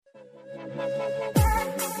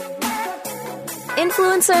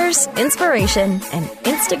Influencers, inspiration, and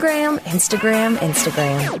Instagram.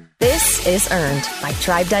 This is Earned by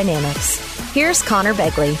Tribe Dynamics. Here's Connor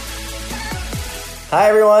Begley. Hi,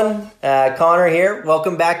 everyone. Connor here.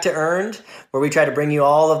 Welcome back to Earned, where we try to bring you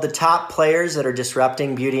all of the top players that are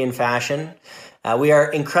disrupting beauty and fashion. We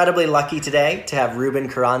are incredibly lucky today to have Ruben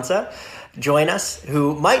Carranza join us,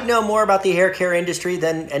 who might know more about the hair care industry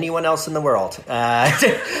than anyone else in the world, and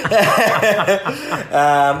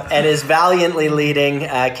is valiantly leading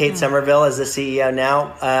Kate Somerville as the CEO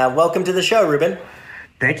now. Welcome to the show, Ruben.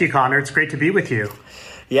 Thank you, Connor. It's great to be with you.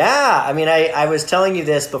 Yeah, I mean, I was telling you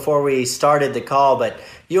this before we started the call, but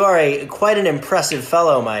you are quite an impressive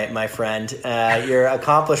fellow, my friend. Your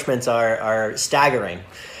accomplishments are staggering.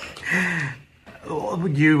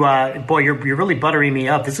 You're really buttering me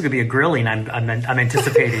up. This is going to be a grilling. I'm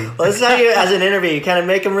anticipating. Well, this is how you, as an interview, you kind of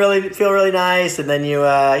make them really feel really nice, and then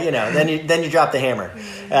then you drop the hammer.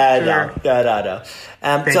 Sure.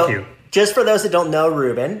 Thank you. Just for those that don't know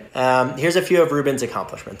Ruben, here's a few of Ruben's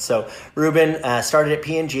accomplishments. So Ruben started at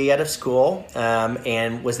P&G out of school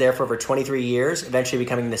and was there for over 23 years, eventually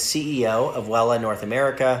becoming the CEO of Wella North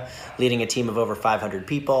America, leading a team of over 500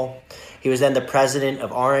 people. He was then the president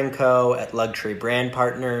of R&Co at Luxury Brand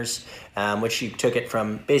Partners, which he took it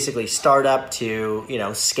from basically startup to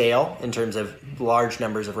scale in terms of large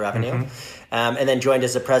numbers of revenue, and then joined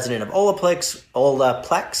as the president of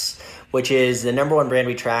Olaplex, which is the number one brand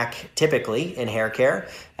we track typically in hair care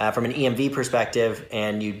from an EMV perspective.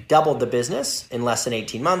 And you doubled the business in less than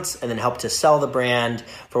 18 months and then helped to sell the brand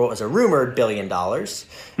for what was a rumored $1 billion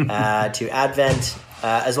to Advent,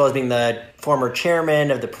 as well as being the former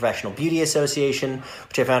chairman of the Professional Beauty Association,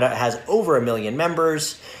 which I found out has over 1 million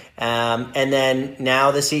members. And then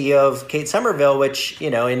now the CEO of Kate Somerville, which,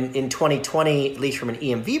 in 2020, at least from an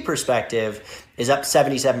EMV perspective, is up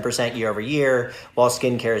 77% year over year, while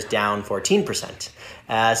skincare is down 14%.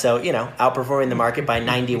 So, outperforming the market by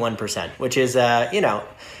 91%, which is,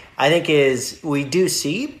 I think we do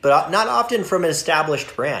see, but not often from an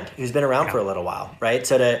established brand who's been around for a little while, right?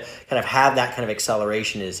 So to kind of have that kind of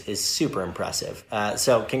acceleration is super impressive.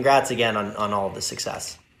 So congrats again on all of the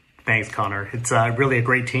success. Thanks, Connor. It's really a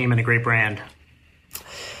great team and a great brand.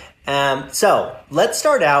 So let's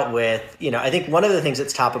start out with, I think one of the things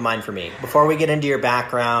that's top of mind for me, before we get into your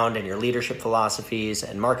background and your leadership philosophies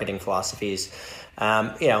and marketing philosophies,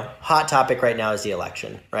 hot topic right now is the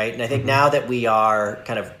election, right? And I think now that we are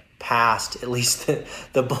kind of past at least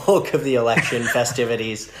the bulk of the election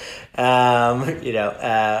festivities,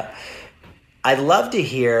 I'd love to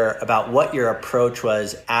hear about what your approach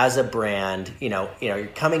was as a brand. You're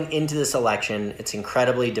coming into this election. It's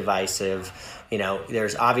incredibly divisive.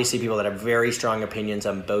 There's obviously people that have very strong opinions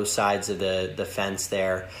on both sides of the fence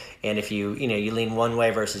there. And if you lean one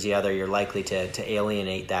way versus the other, you're likely to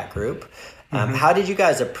alienate that group. How did you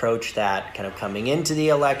guys approach that kind of coming into the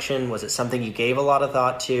election? Was it something you gave a lot of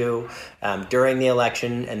thought to during the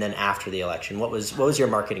election and then after the election? What was your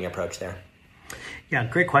marketing approach there? Yeah,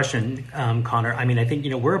 great question, Connor. I mean, I think,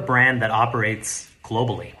 we're a brand that operates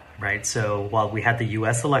globally, right? So while we had the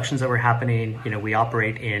U.S. elections that were happening, we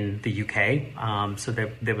operate in the U.K. So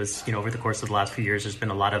there was, over the course of the last few years, there's been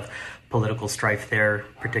a lot of political strife there,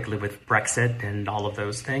 particularly with Brexit and all of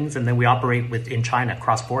those things. And then we operate in China,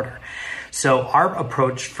 cross-border. So our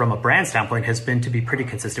approach from a brand standpoint has been to be pretty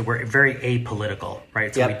consistent. We're very apolitical,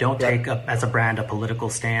 right? So we don't take, as a brand, a political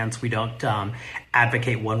stance. We don't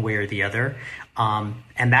advocate one way or the other.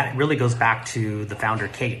 And that really goes back to the founder,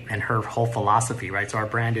 Kate, and her whole philosophy, right? So our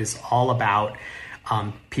brand is all about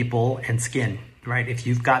people and skin, right? If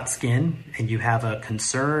you've got skin and you have a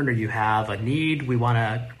concern or you have a need, we want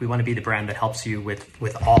to be the brand that helps you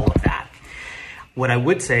with all of that. What I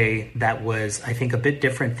would say that was, I think, a bit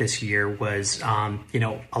different this year was, a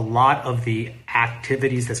lot of the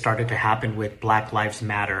activities that started to happen with Black Lives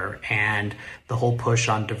Matter and the whole push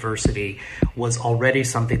on diversity was already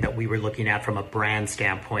something that we were looking at from a brand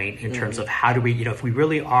standpoint in terms of how do we, if we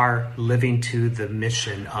really are living to the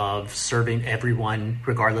mission of serving everyone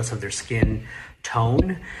regardless of their skin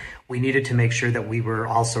tone, we needed to make sure that we were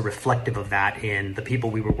also reflective of that in the people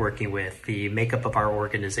we were working with, the makeup of our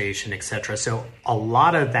organization, et cetera. So a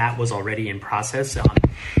lot of that was already in process.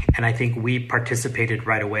 And I think we participated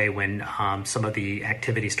right away when some of the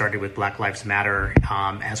activity started with Black Lives Matter,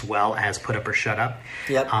 as well as Put Up or Shut Up.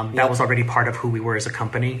 That was already part of who we were as a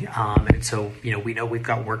company. And so, we know we've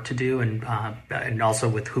got work to do and also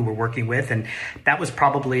with who we're working with. And that was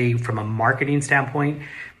probably from a marketing standpoint,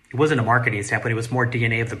 it wasn't a marketing standpoint, it was more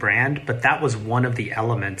DNA of the brand, but that was one of the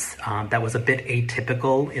elements that was a bit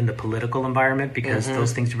atypical in the political environment because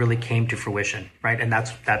those things really came to fruition, right? And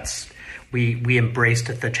that's we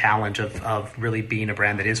embraced the challenge of really being a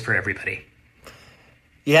brand that is for everybody.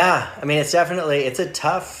 Yeah, I mean, it's a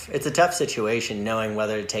tough situation knowing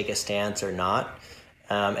whether to take a stance or not,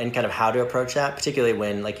 and kind of how to approach that, particularly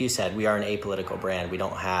when, like you said, we are an apolitical brand. We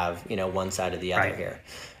don't have, one side or the other here.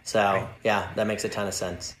 So yeah, that makes a ton of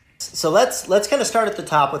sense. So let's kind of start at the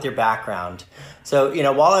top with your background. So,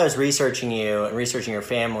 while I was researching you and researching your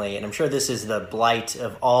family, and I'm sure this is the blight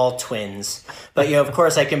of all twins, but, of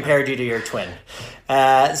course, I compared you to your twin.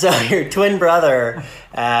 So your twin brother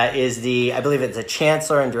is I believe it's the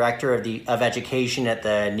chancellor and director of education at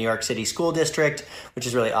the New York City School District, which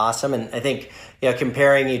is really awesome. And I think,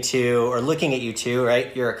 comparing you to, or looking at you two,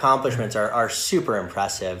 right, your accomplishments are super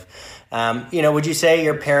impressive. Would you say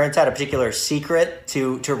your parents had a particular secret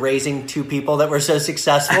to raising two people that were so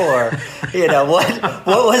successful, or, what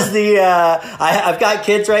was I've got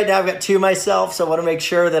kids right now. I've got two myself. So I want to make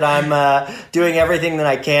sure that I'm, doing everything that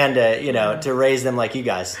I can to raise them like you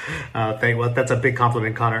guys. Well, that's a big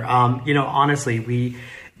compliment, Connor. Honestly,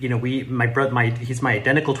 he's my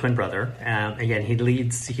identical twin brother. Again,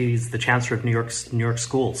 he's the chancellor of New York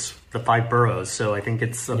schools, the 5 boroughs. So I think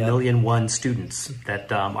it's 1,000,001 students that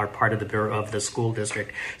are part of the borough of the school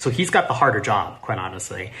district. So he's got the harder job, quite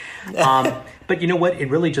honestly. But you know what? It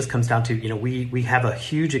really just comes down to, we have a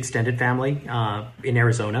huge extended family in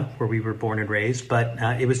Arizona where we were born and raised, but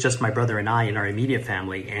it was just my brother and I in our immediate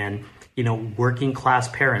family. And working class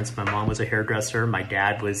parents. My mom was a hairdresser. My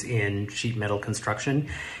dad was in sheet metal construction.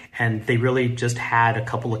 And they really just had a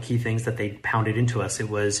couple of key things that they pounded into us. It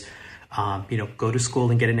was, go to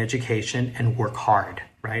school and get an education and work hard,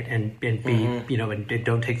 right? And be, and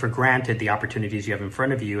don't take for granted the opportunities you have in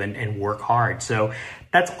front of you and work hard. So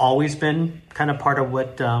that's always been kind of part of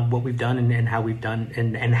what we've done and how we've done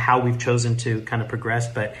and how we've chosen to kind of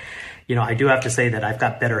progress. But I do have to say that I've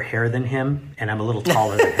got better hair than him, and I'm a little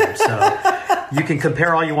taller than him. So you can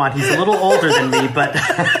compare all you want. He's a little older than me, but...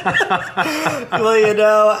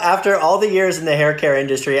 Well, after all the years in the hair care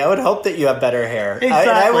industry, I would hope that you have better hair.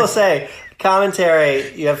 Exactly. I will say,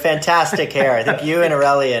 commentary, you have fantastic hair. I think you and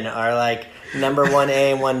Aurelian are like number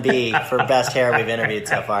 1A and 1B for best hair we've interviewed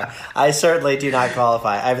so far. I certainly do not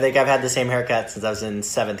qualify. I think I've had the same haircut since I was in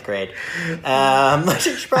 7th grade. I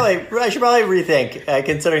should probably rethink,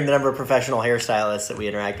 considering the number of professional hairstylists that we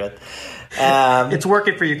interact with. It's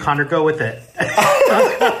working for you, Connor. Go with it.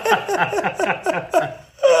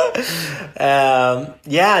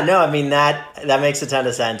 That makes a ton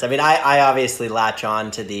of sense. I mean, I obviously latch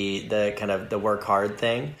on to the kind of the work hard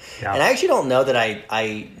thing. Yeah. And I actually don't know that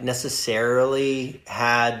I necessarily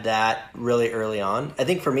had that really early on. I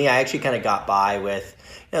think for me, I actually kind of got by with,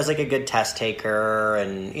 I was like a good test taker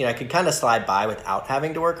and, I could kind of slide by without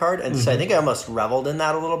having to work hard. And so I think I almost reveled in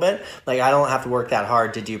that a little bit. Like, I don't have to work that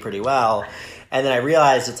hard to do pretty well. And then I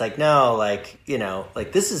realized it's like, no,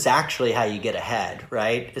 this is actually how you get ahead,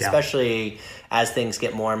 right? Yeah. Especially as things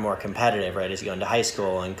get more and more competitive, right? As you go into high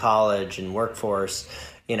school and college and workforce,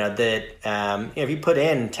 if you put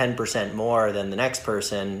in 10% more than the next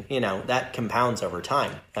person, that compounds over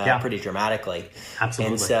time pretty dramatically.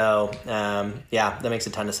 Absolutely. And so, that makes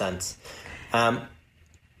a ton of sense.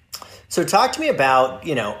 So talk to me about,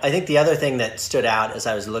 I think the other thing that stood out as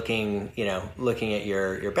I was looking at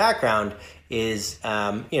your background is,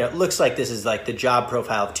 it looks like this is like the job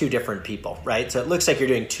profile of two different people, right? So it looks like you're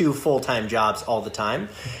doing 2 full-time jobs all the time,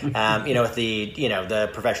 with the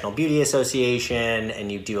Professional Beauty Association,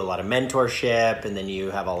 and you do a lot of mentorship, and then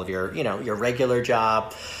you have all of your, your regular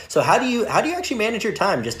job. So how do you actually manage your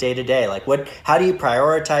time just day to day? Like how do you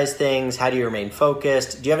prioritize things? How do you remain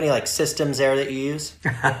focused? Do you have any systems there that you use?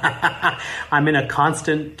 I'm in a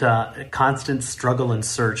constant struggle and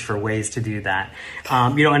search for ways to do that.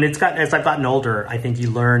 And as I've gotten older, I think you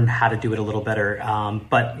learn how to do it a little better.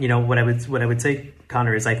 But what I would say,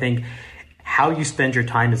 Connor, is I think how you spend your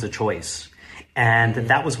time is a choice. And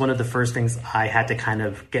that was one of the first things I had to kind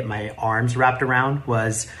of get my arms wrapped around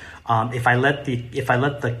was, if I let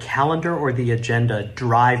the calendar or the agenda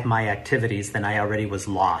drive my activities, then I already was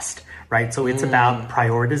lost, right? So it's about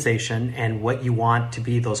prioritization and what you want to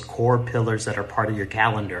be those core pillars that are part of your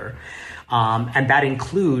calendar. And that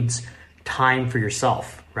includes time for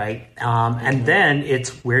yourself, right? And then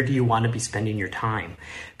it's where do you want to be spending your time?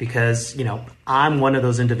 Because, I'm one of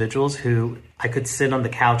those individuals who I could sit on the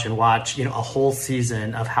couch and watch, a whole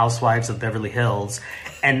season of Housewives of Beverly Hills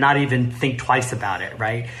and not even think twice about it,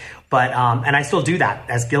 right? But, and I still do that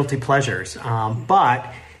as guilty pleasures.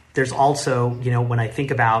 But there's also, when I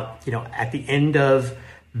think about, at the end of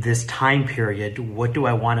this time period, what do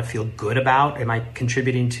I want to feel good about? Am I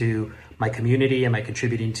contributing to my community? Am I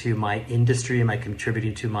contributing to my industry? Am I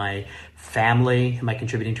contributing to my family? Am I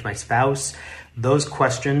contributing to my spouse? Those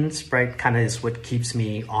questions, right, kind of is what keeps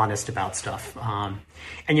me honest about stuff.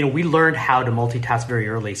 And we learned how to multitask very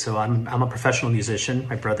early. So I'm a professional musician.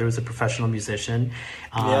 My brother was a professional musician,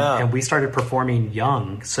 and we started performing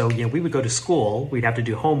young. So we would go to school, we'd have to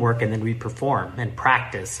do homework, and then we'd perform and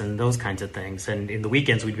practice and those kinds of things. And in the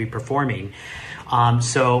weekends, we'd be performing.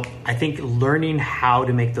 So I think learning how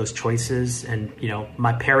to make those choices, and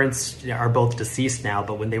my parents are both deceased now,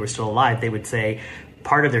 but when they were still alive, they would say,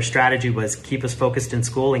 part of their strategy was keep us focused in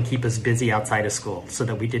school and keep us busy outside of school so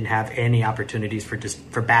that we didn't have any opportunities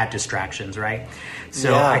for bad distractions, right?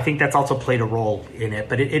 So I think that's also played a role in it,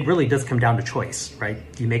 but it really does come down to choice, right?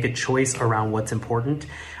 You make a choice around what's important,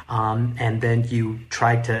 and then you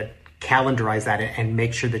try to calendarize that and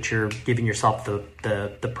make sure that you're giving yourself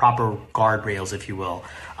the proper guardrails, if you will,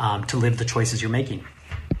 to live the choices you're making.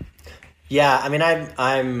 Yeah, I mean,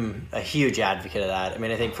 I'm a huge advocate of that. I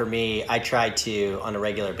mean, I think for me, I try to, on a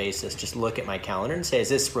regular basis, just look at my calendar and say, is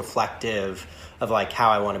this reflective of like how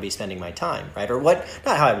I want to be spending my time, right? Or what,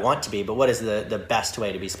 not how I want to be, but what is the best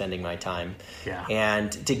way to be spending my time? Yeah. And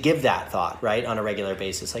to give that thought, right, on a regular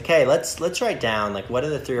basis, like, hey, let's write down, like, what are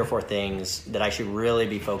the 3 or 4 things that I should really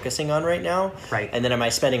be focusing on right now? Right. And then am I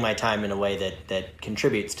spending my time in a way that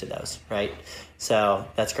contributes to those, right? So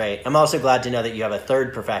that's great. I'm also glad to know that you have a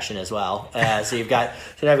third profession as well. So I've got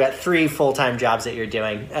 3 full-time jobs that you're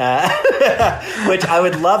doing, which I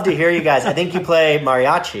would love to hear you guys. I think you play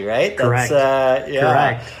mariachi, right? Correct.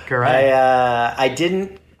 Correct. I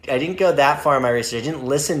didn't go that far in my research.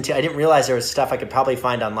 I didn't realize there was stuff I could probably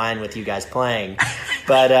find online with you guys playing.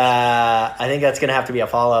 But I think that's going to have to be a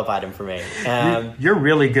follow-up item for me. You're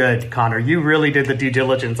really good, Connor. You really did the due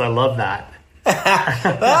diligence. I love that.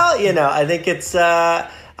 Well, I think it's,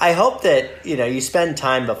 I hope that, you spend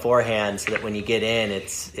time beforehand so that when you get in,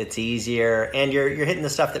 it's easier and you're hitting the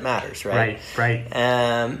stuff that matters, right?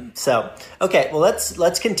 Right. So, okay, well,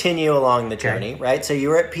 let's continue along the journey, right? So you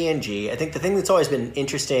were at P&G. I think the thing that's always been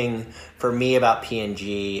interesting for me about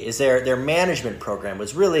P&G is their management program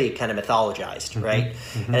was really kind of mythologized, right?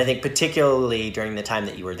 Mm-hmm. And I think particularly during the time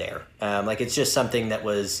that you were there, it's just something that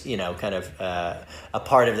was, kind of a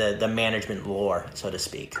part of the management lore, so to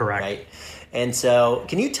speak. Correct. Right? And so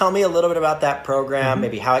can you tell me a little bit about that program,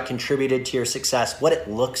 maybe how it contributed to your success, what it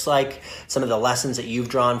looks like, some of the lessons that you've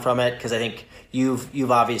drawn from it? Because I think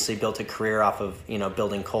you've obviously built a career off of,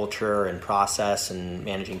 building culture and process and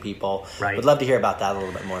managing people. Right. Would love to hear about that a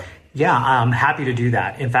little bit more. Yeah, I'm happy to do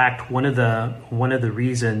that. In fact, one of the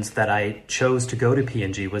reasons that I chose to go to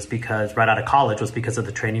P&G was because right out of college was because of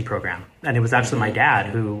the training program. And it was actually my dad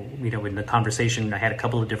who, in the conversation, I had a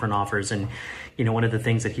couple of different offers. And, one of the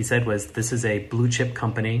things that he said was, this is a blue chip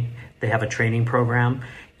company. They have a training program.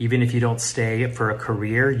 Even if you don't stay for a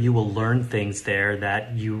career, you will learn things there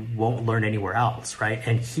that you won't learn anywhere else, right?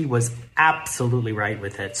 And he was absolutely right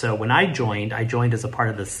with it. So when I joined as a part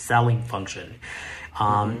of the selling function.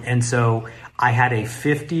 And so I had a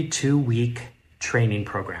 52-week training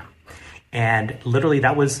program. And literally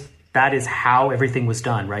that is how everything was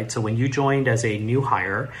done, right? So when you joined as a new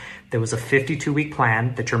hire, there was a 52-week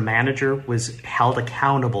plan that your manager was held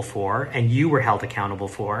accountable for and you were held accountable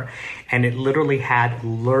for. And it literally had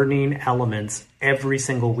learning elements every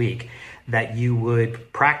single week that you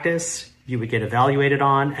would practice, you would get evaluated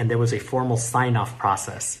on, and there was a formal sign-off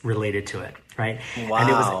process related to it, right? Wow. And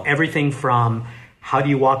it was everything from how do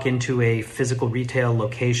you walk into a physical retail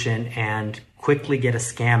location and quickly get a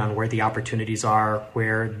scan on where the opportunities are,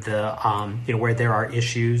 where where there are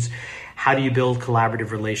issues? How do you build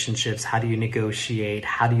collaborative relationships? How do you negotiate?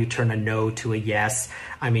 How do you turn a no to a yes?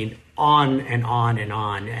 I mean, on and on and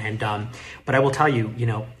on. And but I will tell you,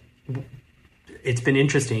 it's been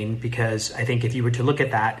interesting because I think if you were to look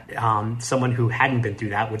at that, someone who hadn't been through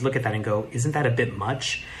that would look at that and go, "Isn't that a bit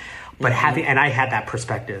much?" But and I had that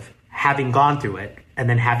perspective, having gone through it, and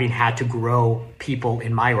then having had to grow people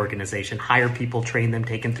in my organization, hire people, train them,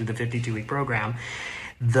 take them through the 52-week program.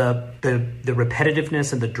 The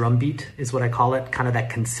repetitiveness and the drumbeat is what I call it, kind of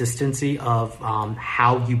that consistency of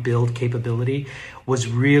how you build capability was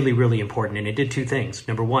really, really important. And it did 2 things.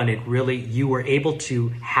 Number one, you were able to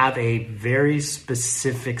have a very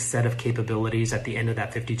specific set of capabilities at the end of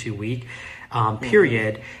that 52-week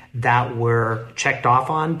period that were checked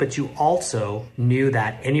off on, but you also knew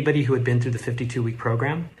that anybody who had been through the 52-week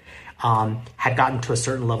program had gotten to a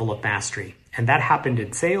certain level of mastery. And that happened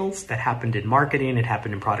in sales, that happened in marketing, it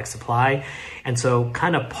happened in product supply. And so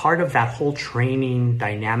kind of part of that whole training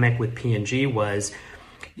dynamic with P&G was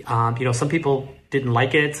Some people didn't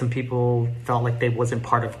like it. Some people felt like they wasn't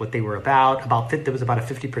part of what they were about. There was about a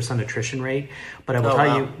 50% attrition rate. But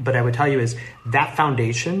I would tell you is that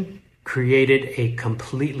foundation created a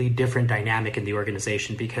completely different dynamic in the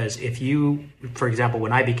organization. Because if you, for example,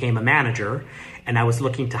 when I became a manager and I was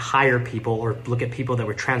looking to hire people or look at people that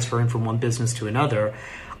were transferring from one business to another,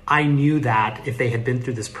 I knew that if they had been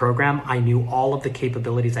through this program, I knew all of the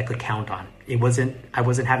capabilities I could count on. I wasn't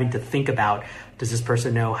having to think about, does this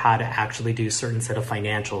person know how to actually do a certain set of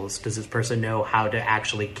financials? Does this person know how to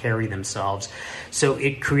actually carry themselves? So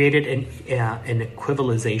it created an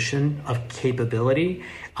equivalization of capability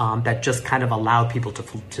that just kind of allowed people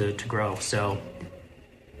to grow. So,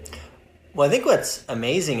 well, I think what's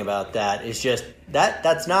amazing about that is just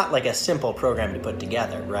that's not like a simple program to put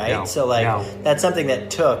together, right? No, that's something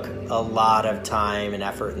that took a lot of time and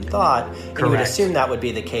effort and thought. And you would assume that would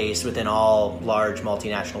be the case within all large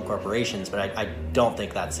multinational corporations, but I don't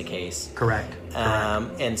think that's the case. Correct.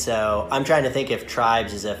 And so I'm trying to think if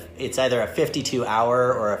Tribes it's either a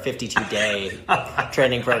 52-hour or a 52-day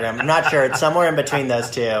training program. I'm not sure. It's somewhere in between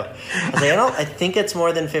those two. I was like, I think it's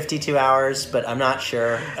more than 52 hours, but I'm not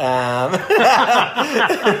sure.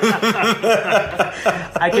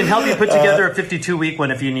 I can help you put together a 52-week one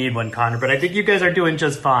if you need one, Connor, but I think you guys are doing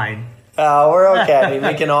just fine. We're okay. I mean,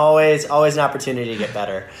 we can always an opportunity to get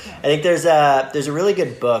better. I think there's a really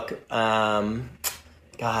good book.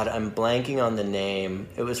 God, I'm blanking on the name.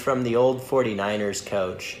 It was from the old 49ers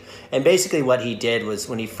coach. And basically what he did was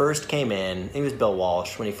when he first came in, he was Bill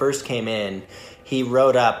Walsh. When he first came in, he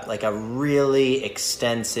wrote up like a really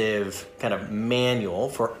extensive kind of manual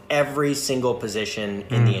for every single position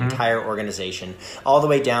in the entire organization, all the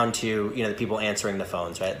way down to, the people answering the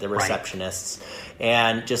phones, right? The receptionists. Right.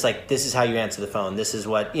 And just like, this is how you answer the phone. This is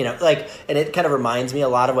what, and it kind of reminds me a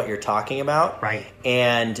lot of what you're talking about. Right.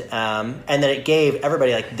 And then it gave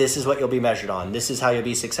everybody like, this is what you'll be measured on. This is how you'll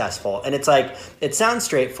be successful. And it's like, it sounds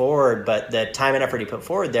straightforward, but the time and effort he put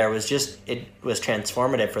forward there was it was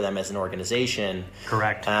transformative for them as an organization.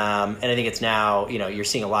 Correct. And I think it's now, you're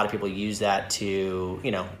seeing a lot of people use that to,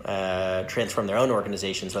 transform their own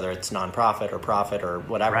organizations, whether it's nonprofit or profit or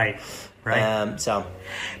whatever. Right. So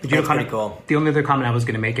that's pretty cool. The only other comment I was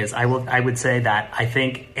going to make is I would say that I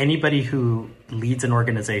think anybody who leads an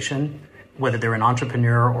organization, whether they're an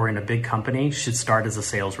entrepreneur or in a big company, should start as a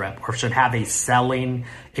sales rep or should have a selling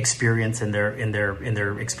experience in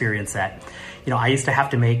their experience set. I used to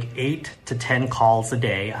have to make 8 to 10 calls a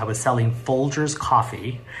day. I was selling Folgers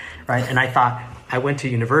coffee, right? And I thought, I went to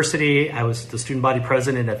university, I was the student body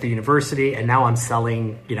president at the university, and now I'm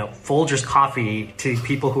selling, Folgers coffee to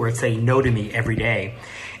people who are saying no to me every day.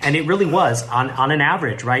 And it really was on an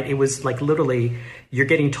average, right? It was like literally you're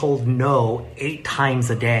getting told no 8 times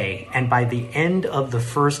a day. And by the end of the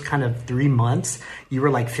first kind of 3 months, you were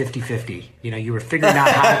like 50-50. You were figuring out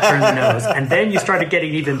how to turn the nose. And then you started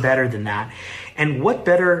getting even better than that. And what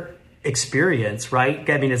better experience, right?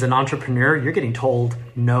 I mean, as an entrepreneur, you're getting told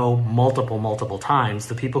no multiple times.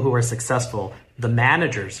 The people who are successful, the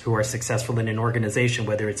managers who are successful in an organization,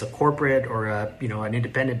 whether it's a corporate or an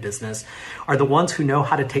independent business, are the ones who know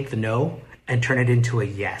how to take the no and turn it into a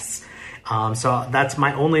yes. So that's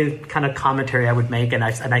my only kind of commentary I would make. And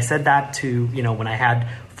I said that to, when I had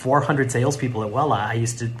 400 salespeople at Wella,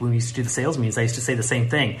 when we used to do the sales meetings, I used to say the same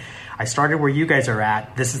thing. I started where you guys are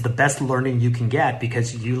at. This is the best learning you can get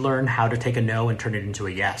because you learn how to take a no and turn it into a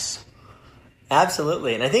yes.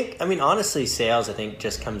 Absolutely. And I think, honestly, sales,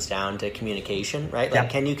 just comes down to communication, right? Like,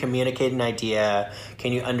 Can you communicate an idea?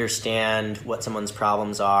 Can you understand what someone's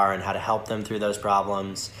problems are and how to help them through those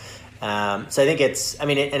problems? So I think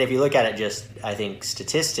and if you look at it I think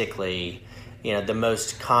statistically, the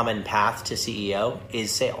most common path to CEO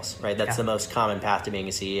is sales, right? That's the most common path to being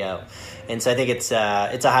a CEO. And so I think it's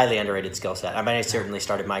a highly underrated skill set. I certainly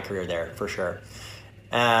started my career there for sure.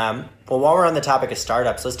 Well, while we're on the topic of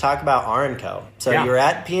startups, let's talk about R&Co. So you were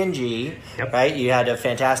at P&G, right? You had a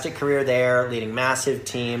fantastic career there, leading massive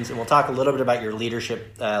teams. And we'll talk a little bit about your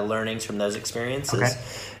leadership learnings from those experiences.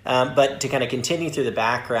 Okay. But to kind of continue through the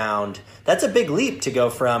background, that's a big leap to go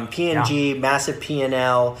from P&G, massive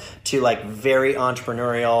P&L, to like very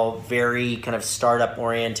entrepreneurial, very kind of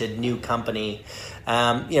startup-oriented new company.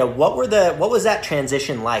 What was that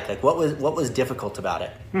transition like? Like, what was difficult about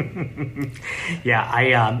it?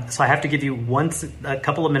 So I have to give you a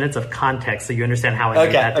couple of minutes of context so you understand how I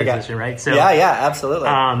made that decision, right? So absolutely.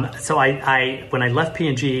 So I when I left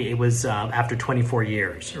P&G, it was after 24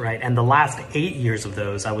 years, right? And the last 8 years of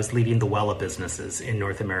those, I was leading the Wella businesses in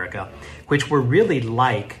North America, which were really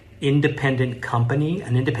like independent company,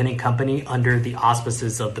 an independent company under the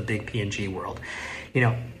auspices of the big P&G world. You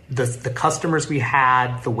know, the customers we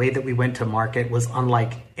had, the way that we went to market was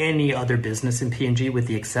unlike any other business in P&G, with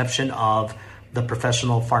the exception of the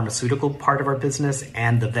professional pharmaceutical part of our business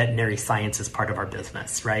and the veterinary sciences part of our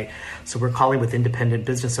business, right? So we're calling with independent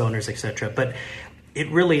business owners, et cetera. But it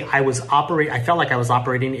really, I felt like I was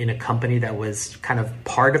operating in a company that was kind of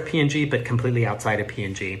part of P&G, but completely outside of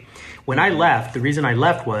P&G. When I left, the reason I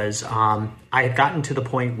left was I had gotten to the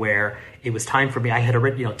point where it was time for me. I had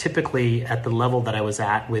already, typically at the level that I was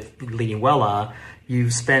at with leading Wella, you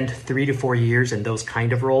spend 3 to 4 years in those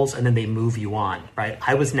kind of roles, and then they move you on, right?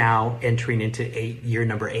 I was now entering into year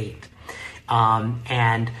number 8.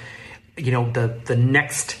 And, the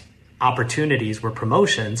next opportunities were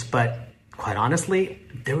promotions, but quite honestly,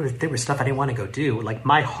 there was stuff I didn't want to go do. Like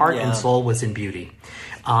my heart and soul was in beauty.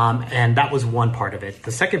 And that was one part of it.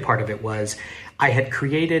 The second part of it was I had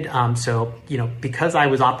created, because I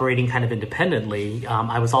was operating kind of independently,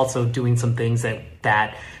 I was also doing some things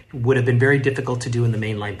that would have been very difficult to do in the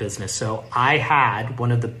mainline business. So I had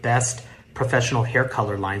one of the best professional hair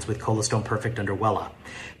color lines with Colostone Perfect under Wella,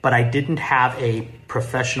 but I didn't have a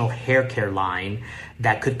professional hair care line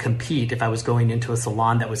that could compete if I was going into a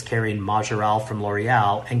salon that was carrying Majorelle from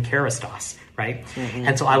L'Oreal and Kerastase, right? Mm-hmm.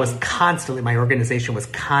 And so I was constantly, my organization was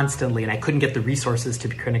constantly, and I couldn't get the resources to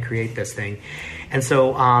kind of create this thing. And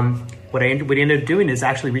so what I ended up doing is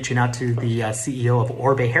actually reaching out to the CEO of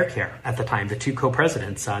Orbe Hair Care at the time, the two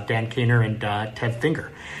co-presidents, Dan Kainer and Ted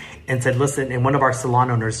Finger, and said, listen, and one of our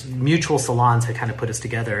salon owners, mutual salons had kind of put us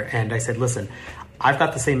together. And I said, listen, I've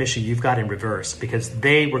got the same issue you've got in reverse, because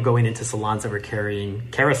they were going into salons that were carrying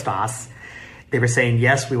Kerastase. They were saying,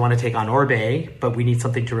 yes, we want to take on Orbe, but we need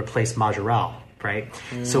something to replace Majorelle, right?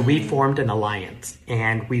 Mm. So we formed an alliance,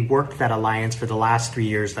 and we worked that alliance for the last 3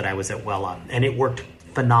 years that I was at Wella, and it worked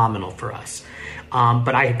phenomenal for us.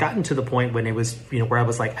 But I had gotten to the point when it was, where I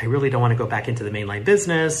was like, I really don't want to go back into the mainline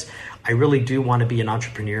business. I really do want to be an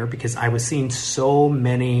entrepreneur, because I was seeing so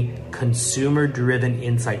many consumer-driven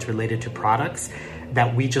insights related to products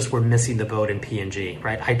that we just were missing the boat in P&G,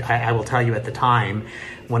 right? I will tell you, at the time,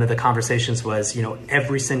 one of the conversations was,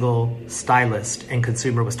 every single stylist and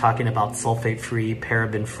consumer was talking about sulfate-free,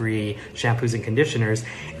 paraben-free shampoos and conditioners.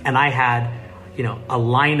 And I had, a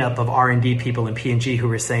lineup of R&D people in P&G who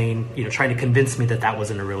were saying, trying to convince me that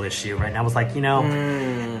wasn't a real issue, right? And I was like,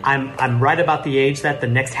 I'm right about the age that the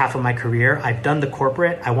next half of my career, I've done the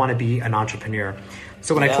corporate, I want to be an entrepreneur.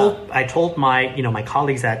 So when I told my my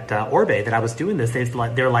colleagues at Orbe that I was doing this,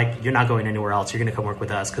 they're like, you're not going anywhere else. You're going to come work with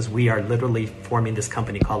us, because we are literally forming this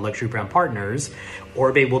company called Luxury Brand Partners.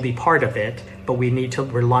 Orbe will be part of it, but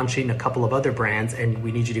we're launching a couple of other brands, and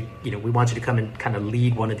we need you to, we want you to come and kind of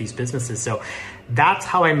lead one of these businesses. So that's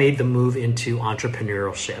how I made the move into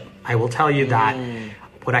entrepreneurship. I will tell you that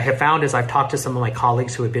what I have found is I've talked to some of my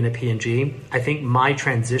colleagues who have been at P&G. I think my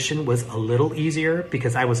transition was a little easier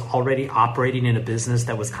because I was already operating in a business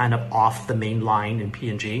that was kind of off the main line in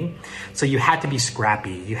P&G. So you had to be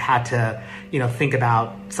scrappy. You had to, think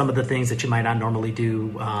about some of the things that you might not normally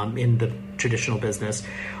do in the traditional business.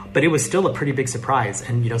 But it was still a pretty big surprise.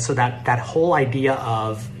 And, so that whole idea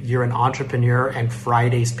of you're an entrepreneur and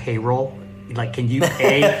Friday's payroll, like, can you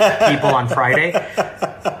pay people on Friday?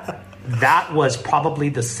 That was probably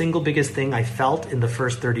the single biggest thing I felt in the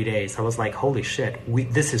first 30 days. I was like, holy shit,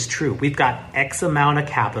 this is true. We've got X amount of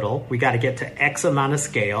capital. We got to get to X amount of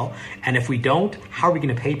scale. And if we don't, how are we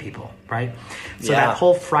going to pay people, right? So that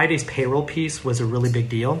whole Friday's payroll piece was a really big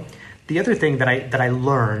deal. The other thing that I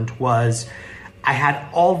learned was I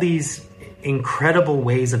had all these incredible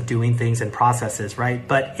ways of doing things and processes, right?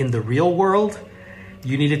 But in the real world,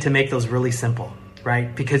 you needed to make those really simple.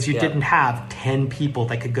 Right? Because you didn't have 10 people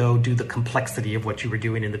that could go do the complexity of what you were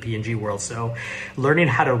doing in the P&G world. So learning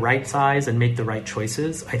how to right size and make the right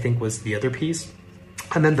choices, I think, was the other piece.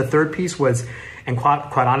 And then the third piece was, and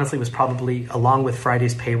quite honestly, was probably, along with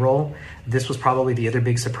Friday's payroll, this was probably the other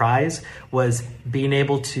big surprise, was being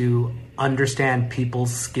able to understand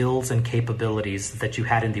people's skills and capabilities that you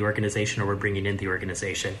had in the organization or were bringing in the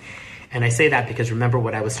organization. And I say that because remember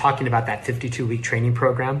what I was talking about, that 52-week training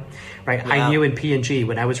program, right? Yeah. I knew in P&G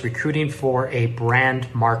when I was recruiting for a brand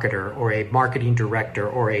marketer or a marketing director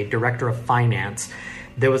or a director of finance,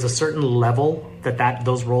 there was a certain level that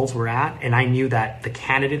those roles were at. And I knew that the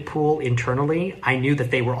candidate pool internally, I knew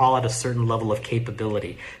that they were all at a certain level of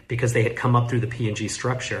capability because they had come up through the P&G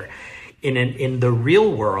structure. In the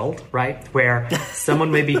real world, right, where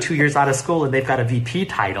someone may be 2 years out of school and they've got a VP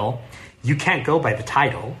title, you can't go by the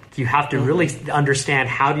title. You have to really understand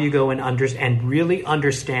how do you go and really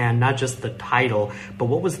understand not just the title, but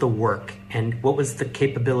what was the work and what was the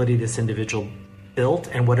capability this individual built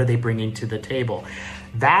and what are they bringing to the table.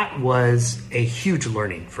 That was a huge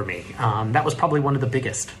learning for me. That was probably one of the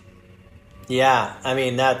biggest. Yeah, I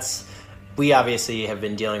mean, we obviously have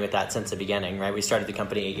been dealing with that since the beginning, right? We started the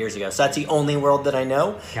company 8 years ago. So that's the only world that I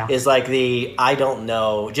know is like I don't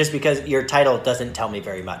know, just because your title doesn't tell me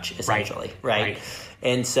very much, essentially, right?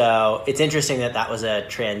 And so it's interesting that was a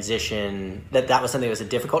transition, that was something that was a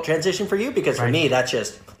difficult transition for you, because for me, that's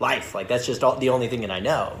just life. Like, that's just the only thing that I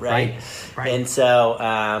know, right? And so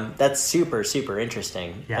that's super, super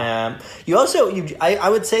interesting. Yeah. You also, I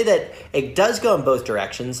would say that it does go in both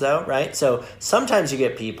directions, though, right? So sometimes you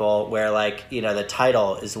get people where, like, the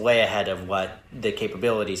title is way ahead of what the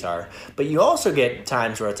capabilities are. But you also get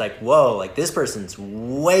times where it's like, whoa, like, this person's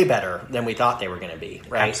way better than we thought they were going to be,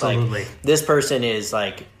 right? Absolutely. Like, this person is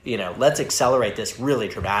like, let's accelerate this really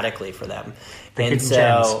dramatically for them. And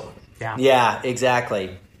so, yeah,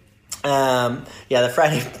 exactly. The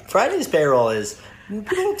Friday's payroll is,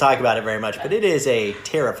 people don't talk about it very much, but it is a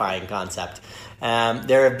terrifying concept.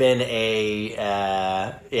 There have been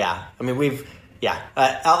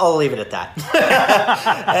I'll leave it at that.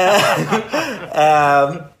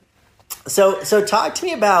 So talk to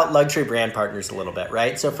me about luxury brand partners a little bit,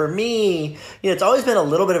 right? So for me, it's always been a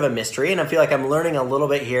little bit of a mystery, and I feel like I'm learning a little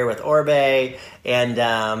bit here with Orbe,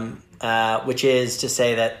 and which is to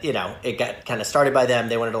say that, it got kind of started by them.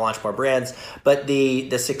 They wanted to launch more brands, but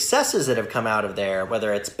the successes that have come out of there,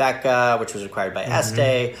 whether it's Becca, which was acquired by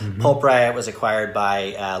Estée, Pulp Riot was acquired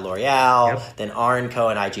by L'Oreal, then R&Co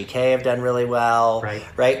and IGK have done really well,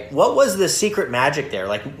 right? What was the secret magic there?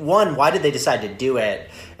 Like, one, why did they decide to do it?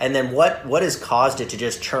 And then what has caused it to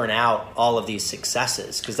just churn out all of these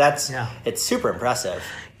successes? Because it's super impressive.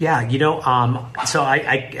 Yeah, so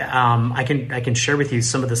I can share with you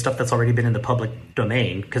some of the stuff that's already been in the public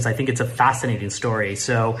domain, because I think it's a fascinating story.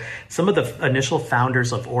 So some of the initial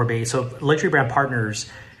founders of Orbe, so Luxury Brand Partners,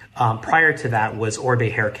 prior to that was Orbe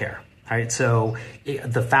Hair Care. Right, so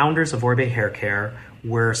the founders of Orbe Hair Care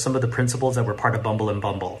were some of the principals that were part of Bumble and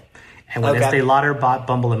Bumble. And when Estee Lauder bought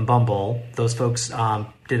Bumble and Bumble, those folks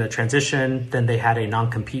did a transition. Then they had a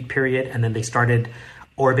non-compete period, and then they started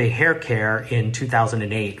Orbe Hair Care in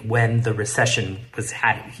 2008 when the recession was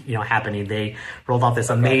happening. They rolled off this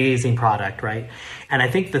amazing product, right? And I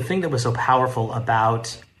think the thing that was so powerful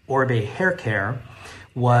about Orbe Hair Care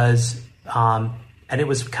was, and it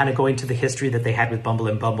was kind of going to the history that they had with Bumble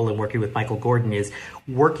and Bumble and working with Michael Gordon, is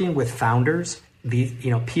working with founders, these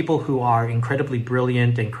people who are incredibly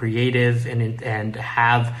brilliant and creative and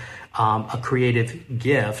have a creative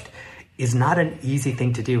gift, is not an easy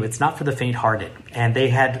thing to do. It's not for the faint-hearted. And they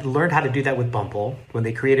had learned how to do that with Bumble. When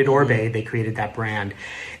they created Orbe, they created that brand.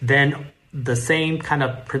 Then the same kind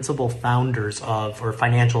of principal founders or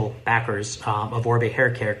financial backers of Orbe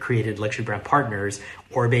Hair Care created Luxury Brand Partners.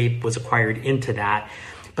 Orbe was acquired into that.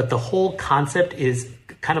 But the whole concept is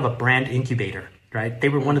kind of a brand incubator, right? They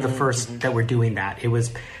were one of the first that were doing that. It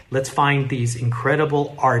was, let's find these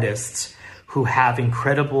incredible artists who have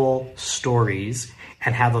incredible stories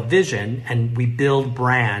and have a vision, and we build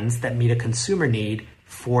brands that meet a consumer need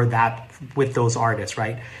for that with those artists,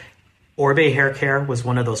 right? Orbe Hair Care was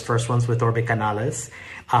one of those first ones with Orbe Canales.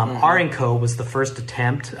 R&Co was the first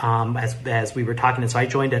attempt, as we were talking. And so I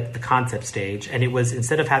joined at the concept stage, and it was,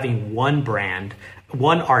 instead of having one brand,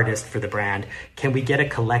 one artist for the brand, can we get a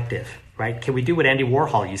collective? Right? Can we do what Andy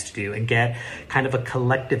Warhol used to do and get kind of a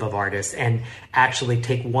collective of artists and actually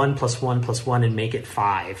take 1 + 1 + 1 and make it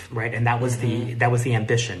 5, right? And that was the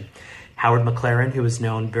ambition. Howard McLaren, who is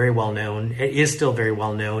very well known, is still very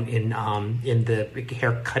well known in the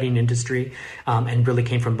hair cutting industry, and really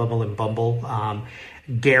came from Bumble and Bumble.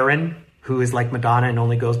 Guerin, who is like Madonna and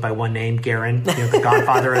only goes by one name, Guerin, the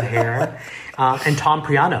godfather of hair. And Tom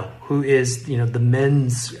Priano, who is, the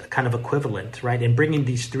men's kind of equivalent, right? And bringing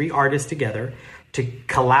these three artists together to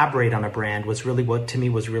collaborate on a brand was really what, to me,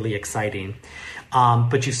 was really exciting.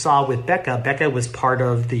 But you saw with Becca was part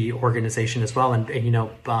of the organization as well. And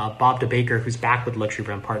Bob DeBaker, who's back with Luxury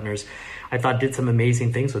Brand Partners, I thought did some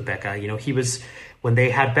amazing things with Becca. When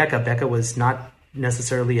they had Becca was not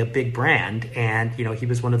necessarily a big brand, and he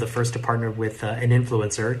was one of the first to partner with an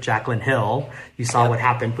influencer, Jaclyn Hill. You saw what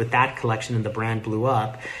happened with that collection, and the brand blew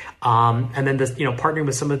up. And then partnering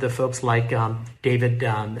with some of the folks like David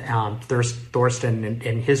Thorsten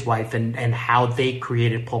and his wife, and how they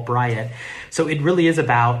created Pulp Riot. So it really is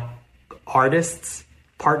about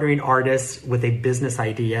partnering artists with a business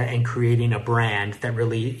idea and creating a brand that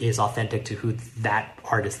really is authentic to who that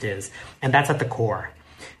artist is, and that's at the core.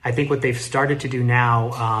 I think what they've started to do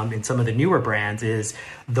now in some of the newer brands is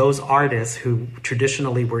those artists who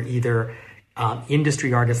traditionally were either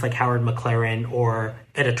industry artists like Howard McLaren or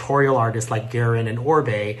editorial artists like Guerin and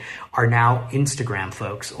Orbe are now Instagram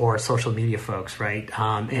folks or social media folks, right?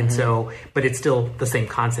 And so, but it's still the same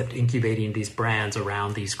concept, incubating these brands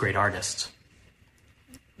around these great artists.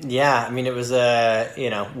 Yeah, I mean, it was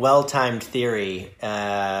a well-timed theory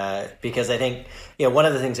because I think one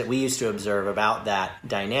of the things that we used to observe about that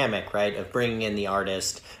dynamic, right, of bringing in the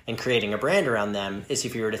artist and creating a brand around them is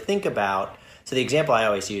if you were to think about. So the example I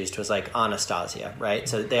always used was like Anastasia, right?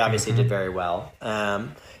 So they obviously did very well.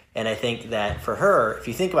 And I think that for her, if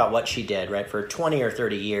you think about what she did, right, for 20 or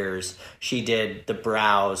 30 years, she did the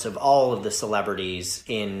brows of all of the celebrities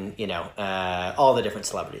in, all the different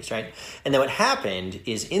celebrities, right? And then what happened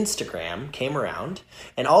is Instagram came around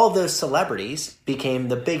and all of those celebrities became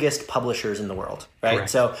the biggest publishers in the world, right? Correct.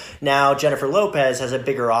 So now Jennifer Lopez has a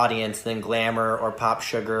bigger audience than Glamour or Pop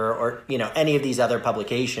Sugar or, any of these other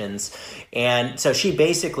publications. And so she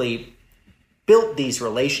basically built these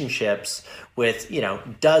relationships with,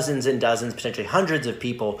 dozens and dozens, potentially hundreds of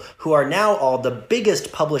people who are now all the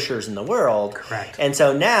biggest publishers in the world. Correct. And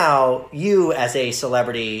so now you as a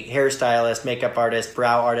celebrity hairstylist, makeup artist,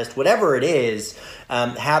 brow artist, whatever it is,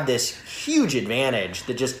 have this huge advantage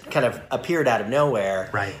that just kind of appeared out of nowhere.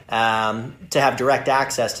 Right. To have direct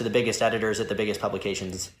access to the biggest editors at the biggest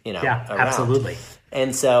publications, Yeah, around. absolutely.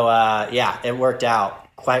 And so, it worked out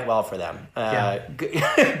quite well for them.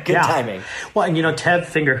 Good timing. Well, and Tev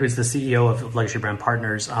Finger, who's the CEO of Luxury Brand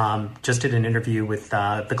Partners, just did an interview with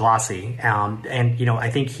the Glossy, and I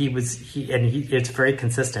think it's very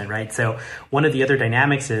consistent, right? So one of the other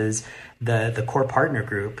dynamics is the core partner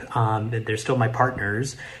group. They're still my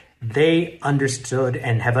partners. They understood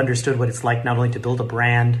and have understood what it's like not only to build a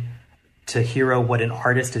brand, to hero what an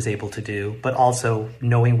artist is able to do, but also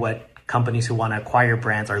knowing what companies who want to acquire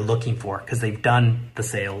brands are looking for because they've done the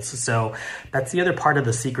sales. So that's the other part of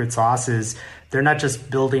the secret sauce is they're not just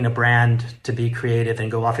building a brand to be creative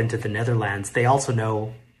and go off into the Netherlands. They also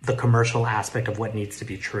know the commercial aspect of what needs to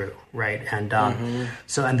be true, right? And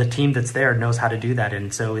so and the team that's there knows how to do that.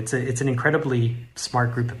 And so it's an incredibly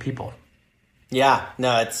smart group of people. Yeah,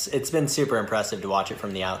 no, it's been super impressive to watch it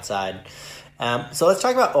from the outside. So let's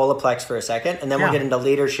talk about Olaplex for a second, and then we'll get into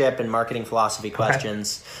leadership and marketing philosophy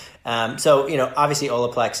questions. So, obviously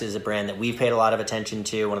Olaplex is a brand that we've paid a lot of attention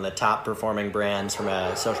to, one of the top performing brands from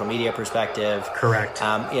a social media perspective. Correct.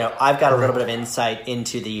 I've got a little bit of insight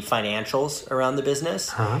into the financials around the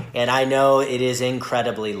business, and I know it is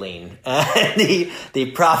incredibly lean.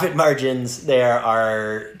 The profit margins there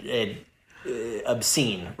are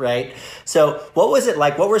obscene, right? So what was it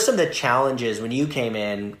like? What were some of the challenges when you came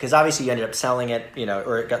in? Because obviously you ended up selling it,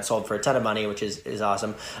 or it got sold for a ton of money, which is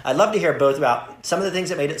awesome. I'd love to hear both about some of the things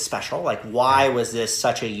that made it special, like why was this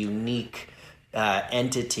such a unique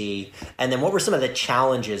entity, and then what were some of the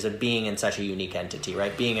challenges of being in such a unique entity,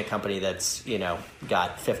 right? Being a company that's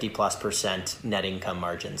got 50+% net income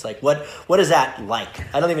margins. Like what is that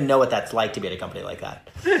like? I don't even know what that's like to be at a company like that.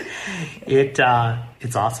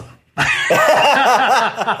 It's awesome.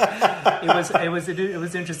 It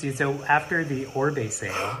was interesting. So after the Orbe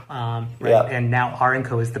sale, right, and now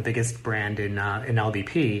R&Co is the biggest brand in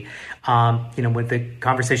LBP. With the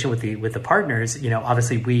conversation with the partners,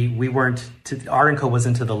 obviously we weren't R&Co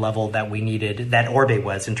wasn't to the level that we needed, that Orbe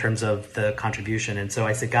was in terms of the contribution. And so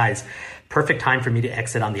I said, guys, perfect time for me to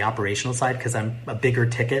exit on the operational side because I'm a bigger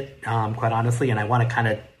ticket, quite honestly, and I want to kind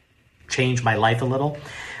of change my life a little.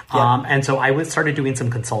 And so I started doing some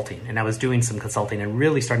consulting, and I was doing some consulting and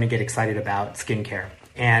really starting to get excited about skincare.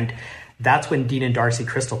 And that's when Dean and Darcy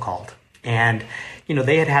Crystal called. And,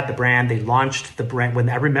 they had the brand, they launched the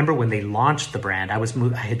brand. I remember when they launched the brand, I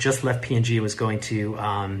had just left P&G, was going to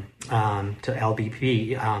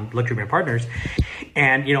LBP, Luxury Brand Partners.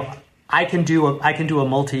 And, I can do a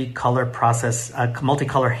multicolor process, a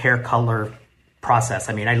multicolor hair color process.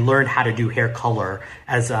 I mean, I learned how to do hair color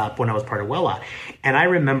when I was part of Wella. And I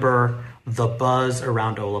remember the buzz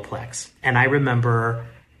around Olaplex. And I remember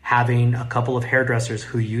having a couple of hairdressers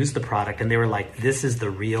who used the product and they were like, this is the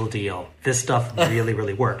real deal. This stuff really,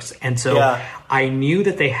 really works. And so I knew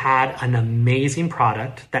that they had an amazing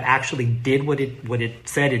product that actually did what it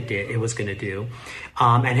said it was going to do.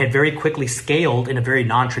 And had very quickly scaled in a very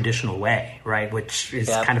non-traditional way, right? Which is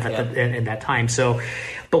kind of in that time. So,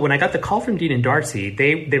 but when I got the call from Dean and Darcy,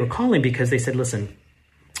 they were calling because they said, listen,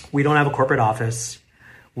 we don't have a corporate office.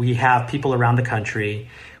 We have people around the country.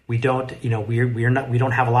 We don't, we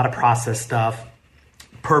don't have a lot of process stuff.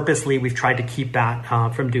 Purposely, we've tried to keep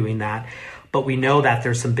that from doing that. But we know that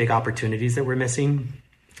there's some big opportunities that we're missing.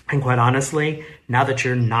 And quite honestly, now that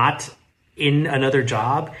you're not in another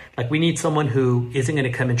job, like we need someone who isn't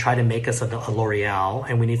going to come and try to make us a L'Oreal,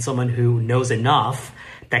 and we need someone who knows enough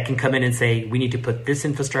that can come in and say, we need to put this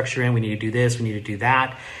infrastructure in, we need to do this, we need to do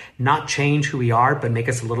that, not change who we are, but make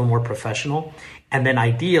us a little more professional. And then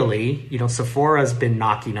ideally, Sephora's been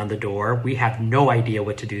knocking on the door. We have no idea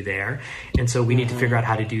what to do there. And so we need to figure out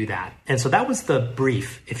how to do that. And so that was the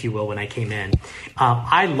brief, if you will, when I came in.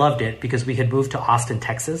 I loved it because we had moved to Austin,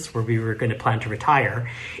 Texas, where we were going to plan to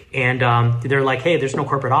retire. And they're like, hey, there's no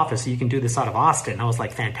corporate office, so you can do this out of Austin. I was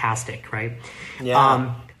like, fantastic, right?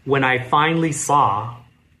 Yeah. When I finally saw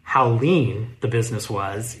how lean the business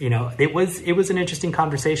was, it was an interesting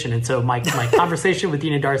conversation. And so my conversation with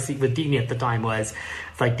Dean and Darcy, with Dean at the time was,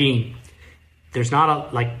 it's like, Dean, we're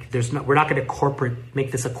not going to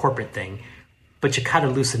make this a corporate thing, but you kind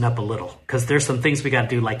of loosen up a little because there's some things we got to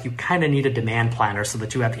do. Like you kind of need a demand planner so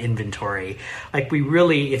that you have inventory. Like we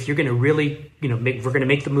really, if you're going to really, we're going to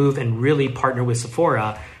make the move and really partner with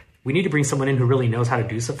Sephora, we need to bring someone in who really knows how to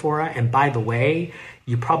do Sephora. And by the way,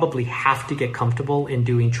 you probably have to get comfortable in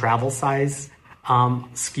doing travel size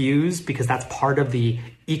SKUs because that's part of the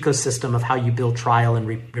ecosystem of how you build trial and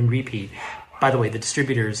repeat. By the way, the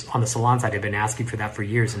distributors on the salon side have been asking for that for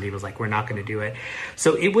years, and he was like, we're not going to do it.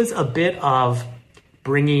 So it was a bit of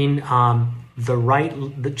bringing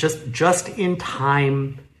just in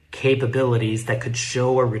time capabilities that could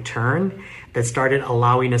show a return that started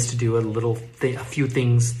allowing us to do a few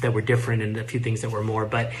things that were different and a few things that were more.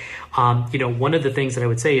 But, one of the things that I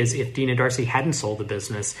would say is if Dean and Darcy hadn't sold the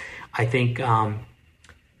business, I think the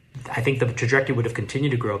trajectory would have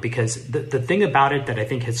continued to grow because the thing about it that I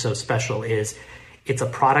think is so special is it's a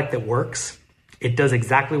product that works. It does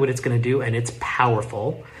exactly what it's going to do, and it's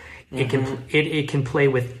powerful. Mm-hmm. It can play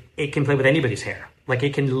with anybody's hair. Like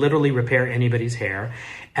it can literally repair anybody's hair,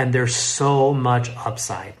 and there's so much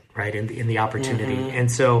upside, right, in the opportunity. Mm-hmm.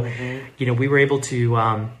 And so, we were able to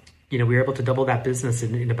double that business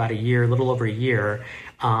in about a year, a little over a year,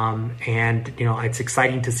 and it's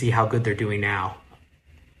exciting to see how good they're doing now.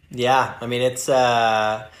 Yeah, I mean it's.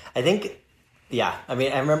 I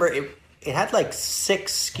remember it had like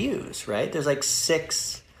 6 SKUs, right? There's like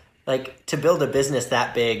 6. Like to build a business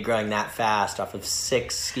that big, growing that fast off of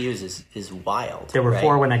 6 SKUs is wild. There were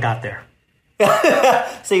 4 when I got there.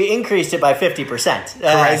 So you increased it by 50%.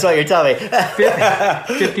 That's what you're telling me.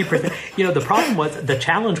 50%. The problem was the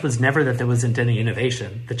challenge was never that there wasn't any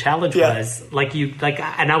innovation. The challenge was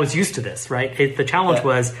and I was used to this, right? The challenge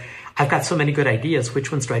was I've got so many good ideas.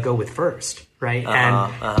 Which ones do I go with first, right?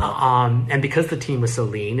 And because the team was so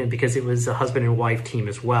lean, and because it was a husband and wife team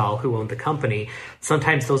as well who owned the company,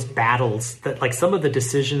 sometimes those battles that like some of the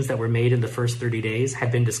decisions that were made in the first 30 days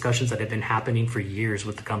had been discussions that had been happening for years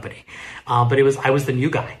with the company. But I was the new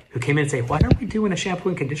guy who came in and say, why aren't we doing a shampoo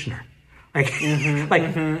and conditioner? We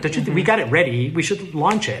got it ready. We should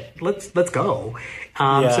launch it. Let's go.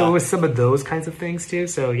 So it was some of those kinds of things too.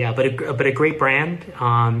 So but a great brand.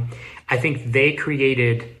 I think they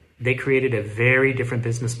created a very different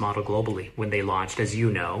business model globally when they launched, as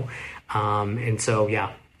you know. And so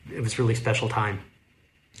it was really special time.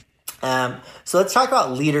 So let's talk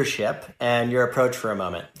about leadership and your approach for a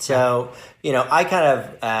moment. So, I kind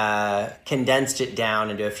of condensed it down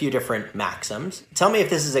into a few different maxims. Tell me if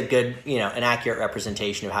this is a good, an accurate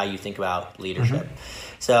representation of how you think about leadership. Mm-hmm.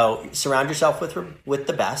 So surround yourself with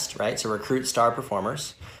the best, right? So recruit star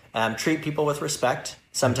performers, treat people with respect,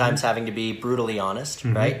 sometimes having to be brutally honest,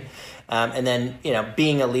 right? And then,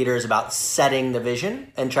 being a leader is about setting the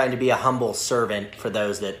vision and trying to be a humble servant for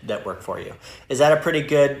those that work for you. Is that a pretty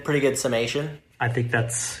good summation? I think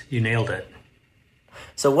you nailed it.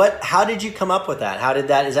 So how did you come up with that?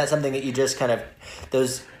 Is that something that you just kind of,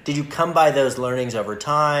 did you come by those learnings over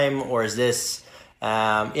time, or is this,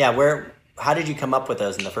 how did you come up with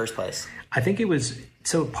those in the first place? I think it was,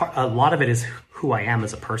 a lot of it is who I am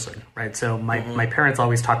as a person, right? So my parents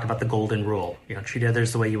always talked about the golden rule, treat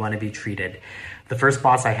others the way you want to be treated. The first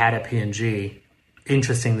boss I had at P&G,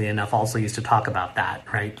 interestingly enough, also used to talk about that,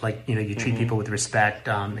 right? Like, you treat people with respect,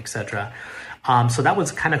 et cetera. So that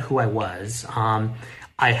was kind of who I was.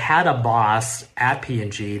 I had a boss at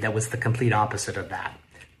P&G that was the complete opposite of that.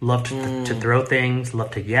 Loved to throw things,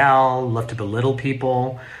 loved to yell, loved to belittle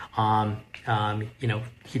people.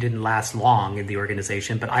 He didn't last long in the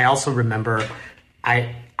organization, but I also remember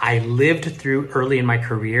I lived through early in my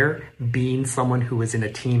career being someone who was in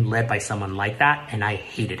a team led by someone like that, and I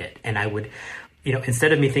hated it. And I would,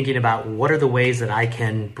 instead of me thinking about what are the ways that I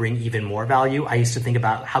can bring even more value, I used to think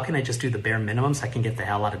about how can I just do the bare minimum so I can get the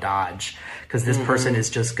hell out of Dodge, because this person is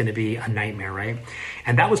just going to be a nightmare, right?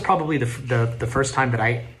 And that was probably the first time that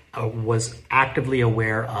I was actively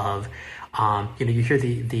aware of. You hear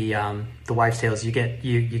the wives' tales. You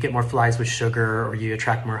get more flies with sugar, or you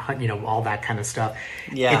attract more, all that kind of stuff.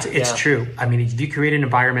 Yeah, it's true. I mean, if you create an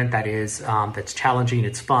environment that is that's challenging,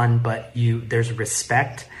 it's fun, but there's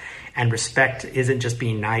respect, and respect isn't just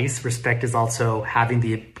being nice. Respect is also having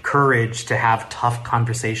the courage to have tough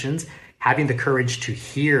conversations, having the courage to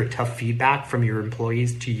hear tough feedback from your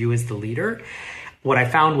employees to you as the leader. What I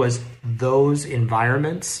found was those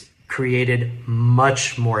environments created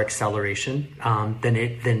much more acceleration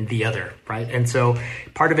than the other, right? And so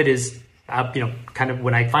part of it is, kind of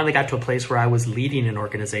when I finally got to a place where I was leading an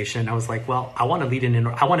organization, I was like, well, I want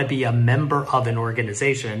to be a member of an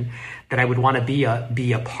organization that I would want to be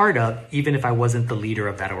a part of, even if I wasn't the leader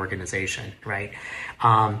of that organization, right?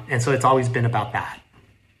 And so it's always been about that.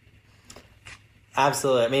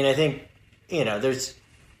 Absolutely. I mean, I think, there's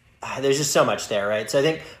just so much there, right? So I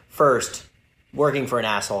think first, working for an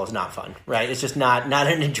asshole is not fun, right? It's just not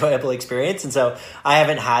an enjoyable experience. And so I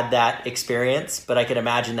haven't had that experience, but I could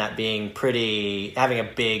imagine that being having a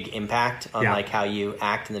big impact on like how you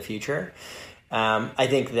act in the future. I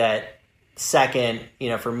think that second,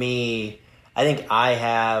 for me, I think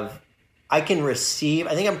I'm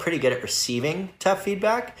pretty good at receiving tough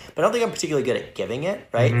feedback, but I don't think I'm particularly good at giving it,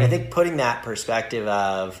 right? Mm-hmm. I think putting that perspective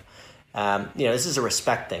of, this is a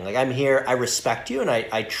respect thing. Like, I'm here, I respect you, and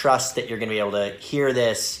I trust that you're going to be able to hear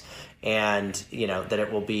this, and that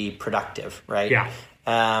it will be productive, right? Yeah.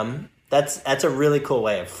 That's a really cool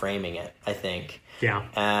way of framing it, I think.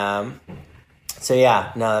 Yeah. So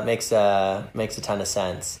yeah, no, that makes a ton of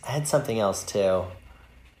sense. I had something else too.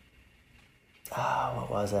 Oh,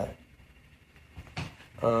 what was it?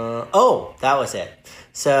 That was it.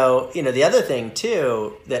 So, the other thing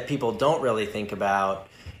too that people don't really think about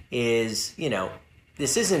is,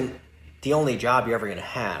 this isn't the only job you're ever going to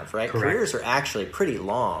have, right? Correct. Careers are actually pretty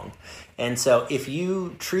long. And so if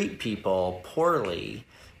you treat people poorly,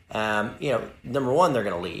 number one, they're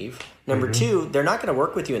going to leave. Number two, they're not going to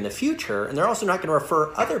work with you in the future, and they're also not going to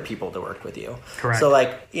refer other people to work with you. Correct.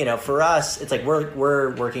 So, for us, it's like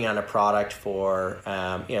we're working on a product for,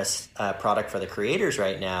 a product for the creators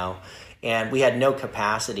right now, and we had no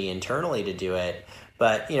capacity internally to do it.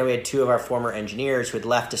 But, we had two of our former engineers who had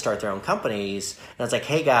left to start their own companies. And I was like,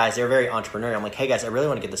 hey, guys, they're very entrepreneurial. I'm like, hey, guys, I really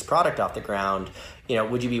want to get this product off the ground.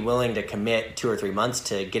 Would you be willing to commit 2 or 3 months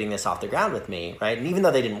to getting this off the ground with me, right? And even though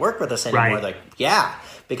they didn't work with us anymore, right. Like, yeah,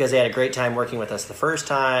 because they had a great time working with us the first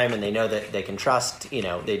time, and they know that they can trust,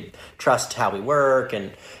 they trust how we work.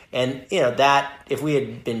 And that if we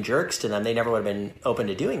had been jerks to them, they never would have been open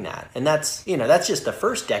to doing that. And that's just the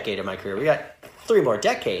first decade of my career. We got 3 more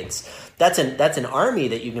decades. That's an army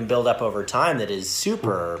that you can build up over time that is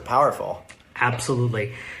super powerful.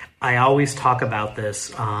 Absolutely. I always talk about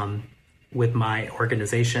this with my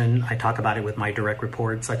organization. I talk about it with my direct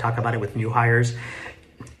reports. I talk about it with new hires.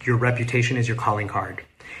 Your reputation is your calling card.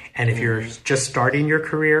 And if you're just starting your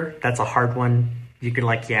career, that's a hard one. You can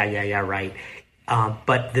yeah, right.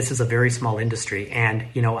 But this is a very small industry. And,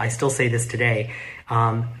 I still say this today.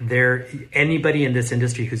 Anybody in this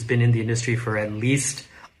industry who's been in the industry for at least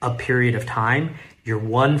a period of time, you're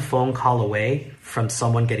one phone call away from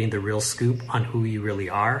someone getting the real scoop on who you really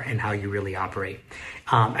are and how you really operate.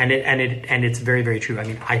 And it's very, very true. I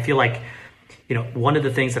mean, I feel like, one of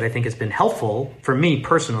the things that I think has been helpful for me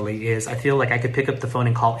personally is I feel like I could pick up the phone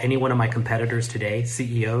and call any one of my competitors today,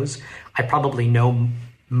 CEOs. I probably know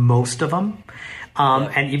most of them.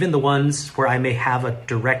 And even the ones where I may have a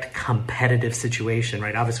direct competitive situation,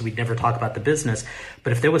 right? Obviously, we'd never talk about the business,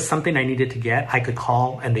 but if there was something I needed to get, I could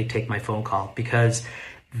call and they'd take my phone call because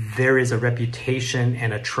there is a reputation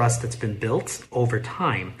and a trust that's been built over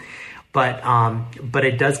time. But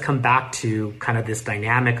it does come back to kind of this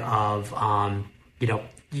dynamic of,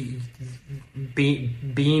 being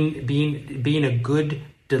a good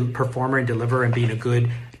performer and deliverer and being a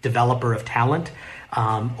good developer of talent.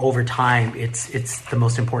 Over time, it's the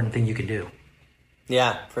most important thing you can do.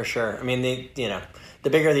 Yeah, for sure. I mean, the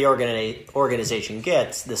bigger the organization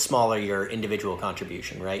gets, the smaller your individual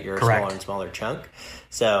contribution, right? You're a Correct. smaller and smaller chunk.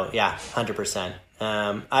 So yeah, 100%.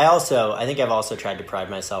 I think I've also tried to pride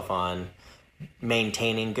myself on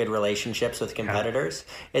maintaining good relationships with competitors.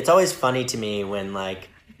 Yeah. It's always funny to me when they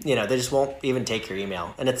just won't even take your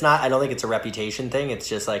email. And I don't think it's a reputation thing. It's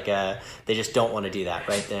just they just don't want to do that,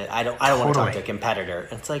 right? I don't want to talk to a competitor.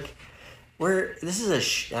 And it's like, this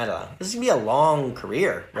is going to be a long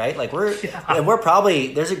career, right? We're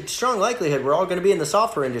probably, there's a strong likelihood we're all going to be in the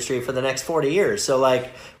software industry for the next 40 years. So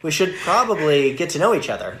we should probably get to know each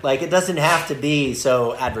other. It doesn't have to be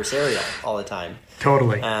so adversarial all the time.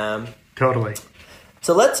 Totally. Totally.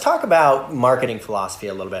 So let's talk about marketing philosophy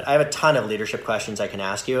a little bit. I have a ton of leadership questions I can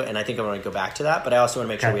ask you, and I think I want to go back to that, but I also want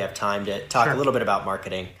to make sure we have time to talk a little bit about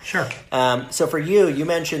marketing. Sure. So for you, you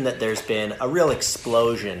mentioned that there's been a real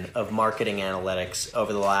explosion of marketing analytics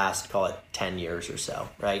over the last, call it 10 years or so,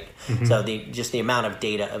 right? Mm-hmm. So the amount of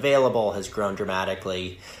data available has grown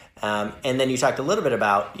dramatically. And then you talked a little bit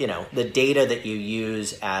about, the data that you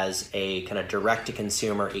use as a kind of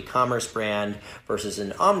direct-to-consumer e-commerce brand versus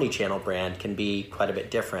an omni-channel brand can be quite a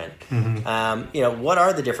bit different. Mm-hmm. What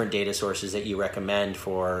are the different data sources that you recommend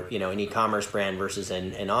for, an e-commerce brand versus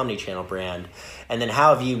an omni-channel brand? And then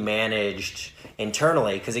how have you managed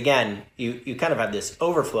internally? Because again, you kind of have this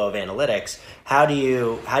overflow of analytics. How do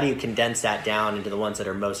you condense that down into the ones that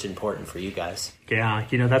are most important for you guys? Yeah,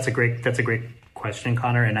 that's a great question,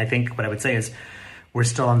 Connor. And I think what I would say is we're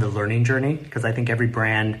still on the learning journey, because I think every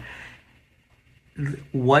brand,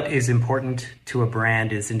 what is important to a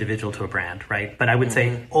brand is individual to a brand, right? But I would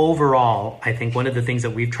say overall, I think one of the things that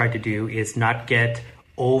we've tried to do is not go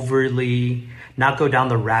down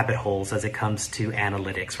the rabbit holes as it comes to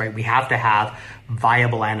analytics, right? We have to have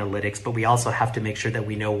viable analytics, but we also have to make sure that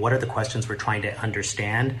we know what are the questions we're trying to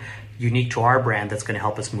understand unique to our brand that's going to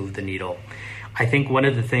help us move the needle. I think one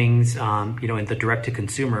of the things, in the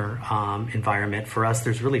direct-to-consumer environment, for us,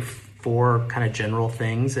 there's really four kind of general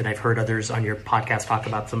things, and I've heard others on your podcast talk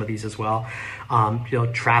about some of these as well.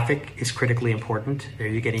 Traffic is critically important. Are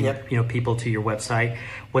you getting people to your website?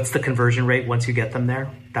 What's the conversion rate once you get them there?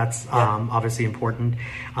 That's obviously important.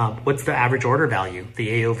 What's the average order value, the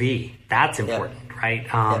AOV? That's important, right?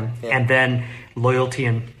 And then loyalty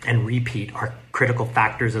and repeat are critical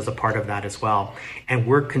factors as a part of that as well. And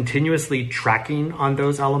we're continuously tracking on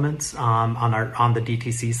those elements on the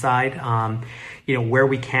DTC side. Where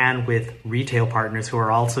we can with retail partners who are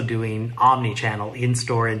also doing omni-channel,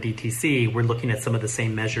 in-store and DTC, we're looking at some of the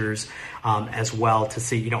same measures as well to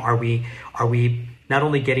see, are we not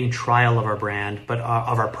only getting trial of our brand, but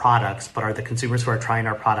of our products, but are the consumers who are trying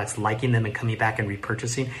our products liking them and coming back and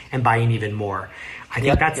repurchasing and buying even more? I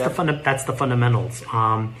think that's the fundamentals.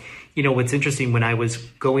 What's interesting, when I was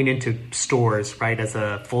going into stores, right, as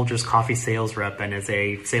a Folgers coffee sales rep and as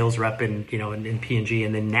a sales rep in P&G,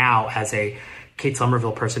 and then now as a Kate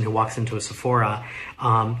Somerville person who walks into a Sephora,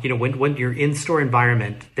 when you're in-store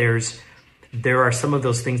environment, there are some of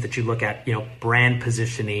those things that you look at, brand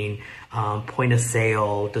positioning, point of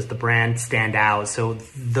sale, does the brand stand out? So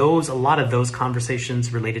a lot of those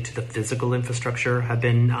conversations related to the physical infrastructure have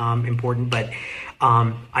been important. But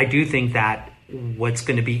I do think that what's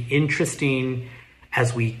going to be interesting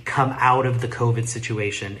as we come out of the COVID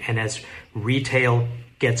situation and as retail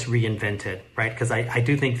gets reinvented, right? Because I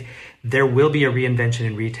do think there will be a reinvention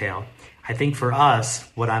in retail. I think for us,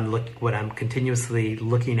 what I'm continuously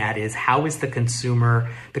looking at is how is the consumer.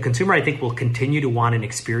 The consumer, I think, will continue to want an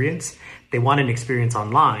experience. They want an experience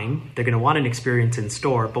online. They're going to want an experience in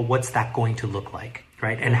store. But what's that going to look like,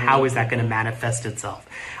 right? And how is that going to manifest itself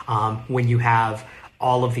when you have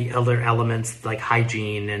all of the other elements like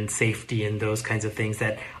hygiene and safety and those kinds of things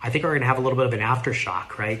that I think are going to have a little bit of an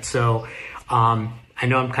aftershock, right? So I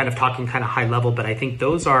know I'm kind of talking kind of high level, but I think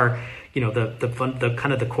those are, the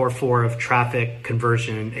kind of the core four of traffic,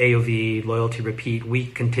 conversion, AOV, loyalty, repeat. We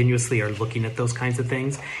continuously are looking at those kinds of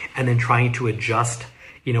things and then trying to adjust,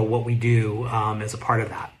 what we do as a part of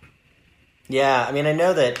that. Yeah, I mean, I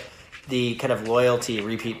know that the kind of loyalty,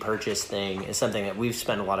 repeat purchase thing is something that we've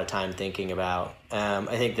spent a lot of time thinking about.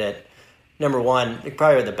 I think that number one,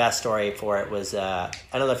 probably the best story for it was, I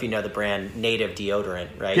don't know if you know the brand Native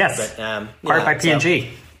Deodorant, right? Yes, part by P&G.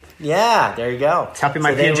 Yeah, there you go. It's helping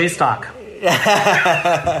my P&G stock. So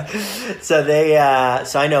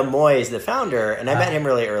I know Moyes, the founder, and I met him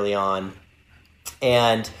really early on,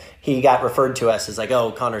 and he got referred to us as like,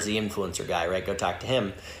 oh, Connor's the influencer guy, right? Go talk to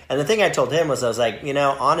him. And the thing I told him was, I was like,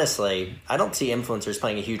 honestly, I don't see influencers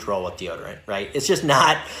playing a huge role with deodorant, right? It's just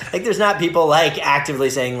not, like, there's not people like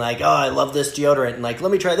actively saying like, oh, I love this deodorant and like,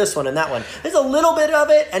 let me try this one and that one. There's a little bit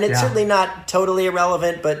of it, and it's certainly not totally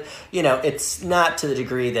irrelevant, but it's not to the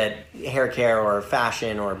degree that hair care or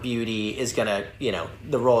fashion or beauty is gonna,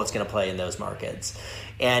 the role it's gonna play in those markets.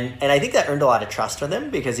 And I think that earned a lot of trust with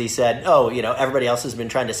him, because he said, oh, everybody else has been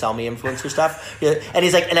trying to sell me influencer stuff. And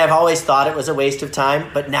he's like, and I've always thought it was a waste of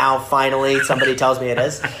time, but now finally somebody tells me it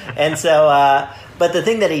is. And so, but the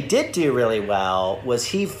thing that he did do really well was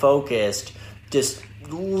he focused, just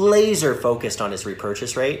laser focused on his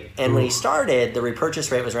repurchase rate. And when he started, the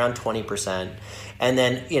repurchase rate was around 20%. And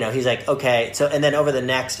then, he's like, okay. So, and then over the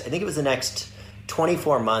next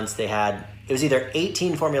 24 months, they had it was either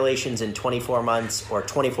 18 formulations in 24 months or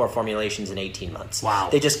 24 formulations in 18 months. Wow.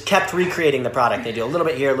 They just kept recreating the product. They do a little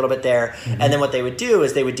bit here, a little bit there. And then what they would do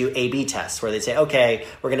is they would do A/B tests where they'd say, okay,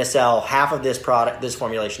 we're going to sell half of this product, this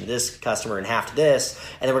formulation to this customer and half to this.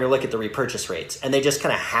 And then we're going to look at the repurchase rates. And they just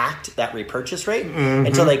kind of hacked that repurchase rate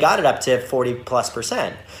until they got it up to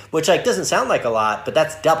 40+%, which like doesn't sound like a lot, but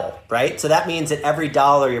that's double, right? So that means that every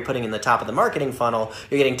dollar you're putting in the top of the marketing funnel,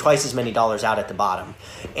 you're getting twice as many dollars out at the bottom.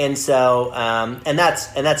 And so, and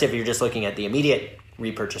that's if you're just looking at the immediate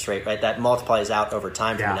repurchase rate, right? That multiplies out over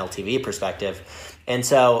time from an LTV perspective. And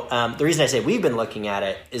so the reason I say we've been looking at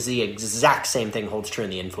it is the exact same thing holds true in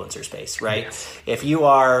the influencer space, right? Yes. If you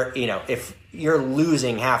are, if you're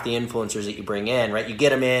losing half the influencers that you bring in, right? You get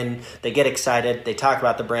them in, they get excited, they talk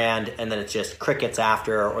about the brand, and then it's just crickets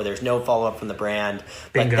after, or there's no follow-up from the brand.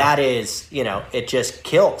 Bingo. Like that is, it just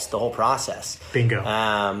kills the whole process. Bingo.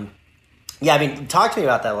 Yeah, I mean, talk to me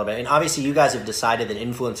about that a little bit. And obviously, you guys have decided that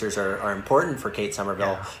influencers are important for Kate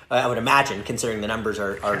Somerville. Yeah. I would imagine, considering the numbers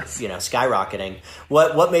are skyrocketing.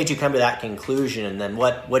 What made you come to that conclusion, and then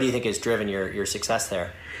what do you think has driven your success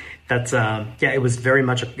there? That's it was very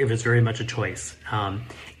much a choice.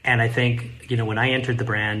 And I think, when I entered the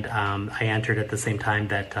brand, I entered at the same time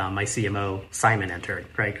that my CMO, Simon, entered,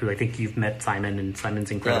 right? Who I think you've met Simon, and Simon's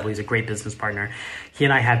incredible. Yeah. He's a great business partner. He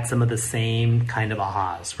and I had some of the same kind of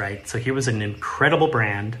ahas, right? So here was an incredible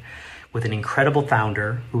brand with an incredible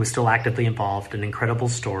founder who was still actively involved, an incredible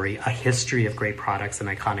story, a history of great products and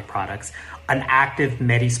iconic products, an active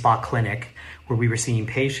Medi-Spa clinic where we were seeing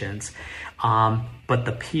patients. But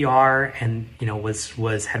the PR and,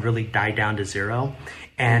 had really died down to zero,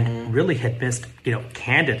 and really had missed,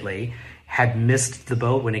 candidly, had missed the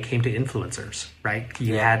boat when it came to influencers, right?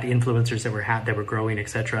 You had influencers that were growing, et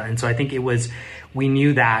cetera. And so I think we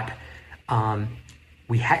knew that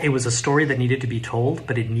it was a story that needed to be told,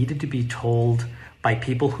 but it needed to be told by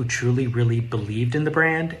people who truly, really believed in the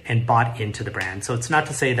brand and bought into the brand. So it's not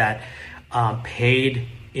to say that paid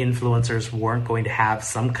influencers weren't going to have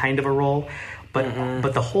some kind of a role,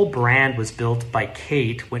 but the whole brand was built by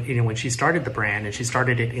Kate when she started the brand, and she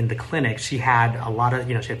started it in the clinic. She had a lot of,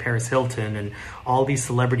 she had Paris Hilton and all these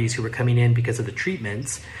celebrities who were coming in because of the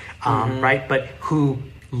treatments, right? But who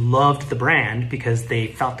loved the brand because they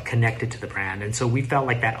felt connected to the brand. And so we felt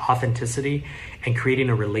like that authenticity and creating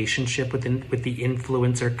a relationship with the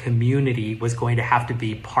influencer community was going to have to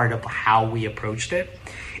be part of how we approached it.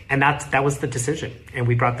 And that was the decision. And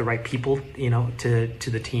we brought the right people, to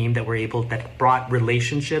the team that brought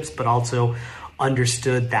relationships, but also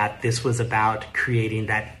understood that this was about creating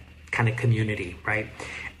that kind of community, right?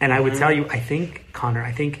 And I would tell you,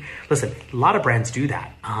 Connor, listen, a lot of brands do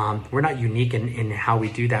that. We're not unique in how we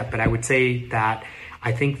do that, but I would say that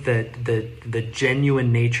I think the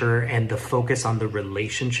genuine nature and the focus on the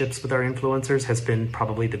relationships with our influencers has been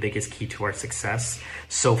probably the biggest key to our success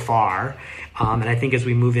so far. And I think as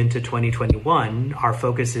we move into 2021, our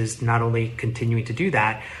focus is not only continuing to do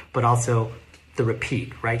that, but also the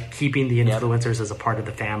repeat, right? Keeping the influencers as a part of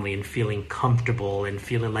the family and feeling comfortable and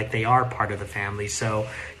feeling like they are part of the family. So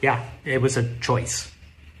yeah, it was a choice.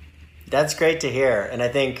 That's great to hear. And I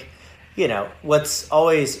think, what's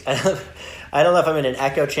always, I don't know if I'm in an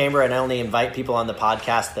echo chamber and I only invite people on the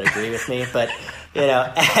podcast that agree with me, but,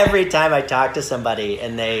 every time I talk to somebody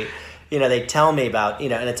and they tell me about,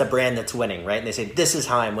 and it's a brand that's winning, right? And they say, this is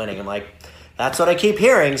how I'm winning. I'm like, that's what I keep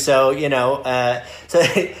hearing. So,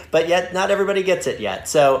 but yet not everybody gets it yet.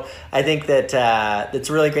 So I think that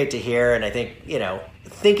that's really great to hear. And I think,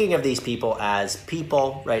 thinking of these people,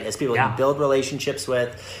 right? As people you build relationships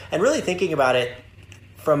with, and really thinking about it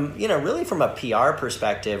from, really from a PR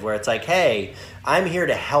perspective, where it's like, hey, I'm here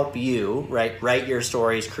to help you, right? Write your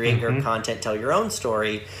stories, create your content, tell your own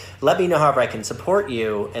story. Let me know however I can support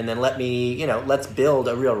you, and then let me, let's build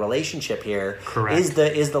a real relationship here. Correct.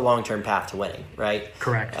 Is the long-term path to winning, right?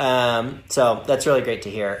 Correct. So that's really great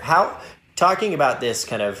to hear. Talking about this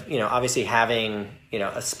kind of, obviously having,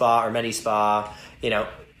 a spa or Medi-Spa,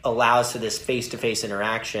 allows for this face-to-face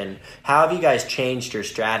interaction. How have you guys changed your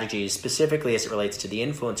strategies specifically as it relates to the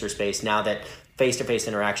influencer space now that face-to-face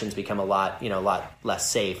interactions become a lot less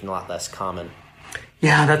safe and a lot less common?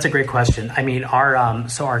 Yeah, that's a great question. I mean,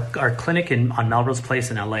 our clinic on Melrose Place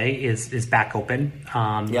in LA is back open.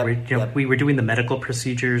 We were doing the medical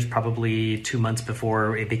procedures probably 2 months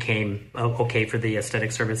before it became okay for the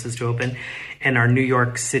aesthetic services to open, and our New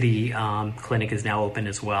York City clinic is now open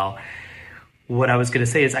as well. What I was going to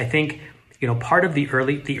say is, I think, part of the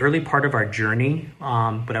early part of our journey,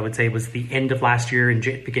 what I would say was the end of last year and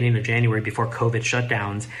beginning of January before COVID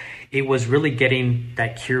shutdowns, it was really getting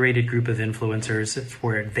that curated group of influencers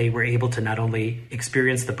where they were able to not only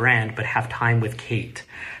experience the brand, but have time with Kate,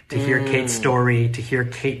 to hear Kate's story, to hear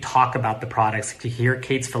Kate talk about the products, to hear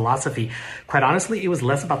Kate's philosophy. Quite honestly, it was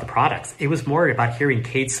less about the products. It was more about hearing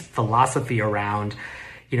Kate's philosophy around,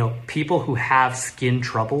 people who have skin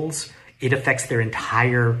troubles. It affects their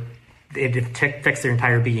entire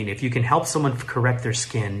being. If you can help someone correct their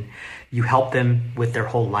skin, you help them with their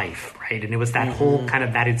whole life, right? And it was that whole kind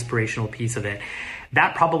of that inspirational piece of it.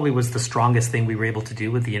 That probably was the strongest thing we were able to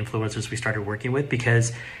do with the influencers we started working with,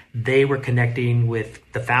 because they were connecting with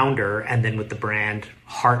the founder and then with the brand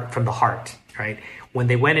from the heart, right? When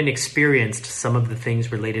they went and experienced some of the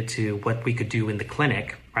things related to what we could do in the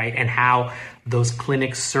clinic, right? And how those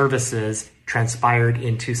clinic services transpired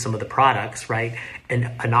into some of the products, right?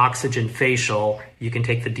 An oxygen facial, you can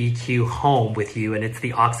take the DQ home with you, and it's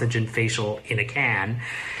the oxygen facial in a can.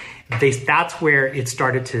 That's where it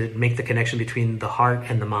started to make the connection between the heart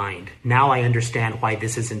and the mind. Now I understand why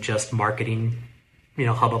this isn't just marketing,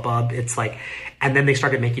 hubbub. It's like, and then they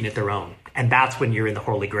started making it their own. And that's when you're in the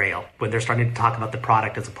Holy Grail, when they're starting to talk about the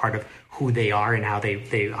product as a part of who they are and how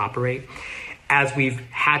they operate. As we've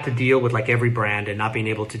had to deal with like every brand and not being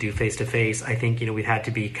able to do face-to-face, I think, we've had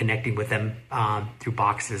to be connecting with them through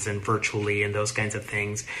boxes and virtually and those kinds of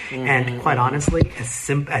things. And quite honestly,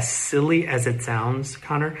 as silly as it sounds,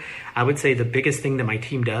 Connor, I would say the biggest thing that my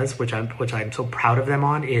team does, which I'm so proud of them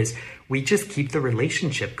on, is we just keep the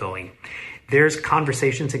relationship going. There's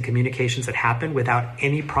conversations and communications that happen without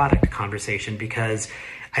any product conversation, because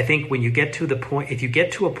I think when you get to if you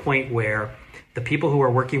get to a point where the people who are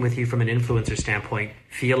working with you from an influencer standpoint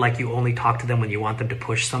feel like you only talk to them when you want them to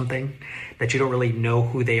push something, that you don't really know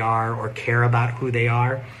who they are or care about who they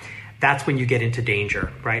are, that's when you get into danger,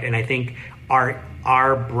 right? And I think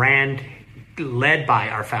our brand, led by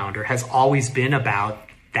our founder, has always been about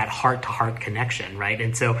that heart-to-heart connection, right?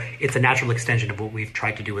 And so it's a natural extension of what we've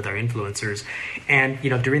tried to do with our influencers. And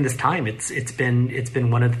during this time, it's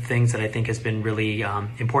been one of the things that I think has been really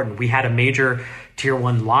important. We had a major tier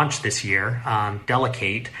 1 launch this year,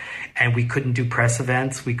 Delicate, and we couldn't do press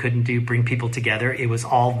events. We couldn't bring people together. It was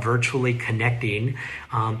all virtually connecting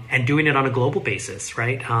and doing it on a global basis,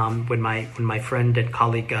 right? When my friend and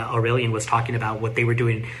colleague Aurelian was talking about what they were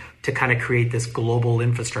doing to kind of create this global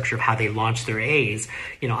infrastructure of how they launch their A's,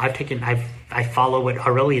 I follow what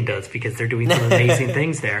Aurelian does, because they're doing some amazing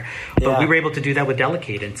things there. But we were able to do that with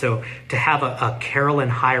Delicate. And so to have a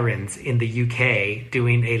Carolyn Hirons in the UK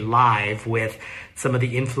doing a live with some of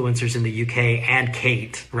the influencers in the UK and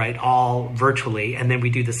Kate, right, all virtually. And then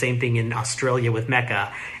we do the same thing in Australia with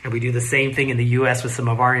Mecca, and we do the same thing in the US with some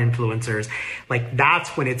of our influencers. Like,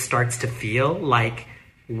 that's when it starts to feel like,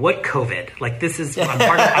 what COVID? Like, this is, I'm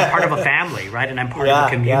part of a family, right? And I'm part of a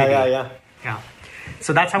community. Yeah.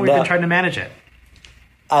 So that's how we've been trying to manage it.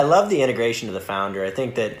 I love the integration of the founder. I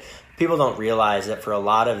think that people don't realize that for a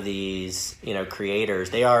lot of these, creators,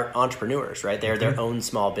 they are entrepreneurs, right? They're their own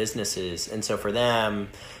small businesses. And so for them,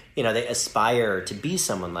 they aspire to be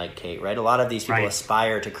someone like Kate, right? A lot of these people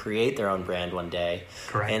aspire to create their own brand one day.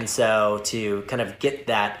 Correct. And so to kind of get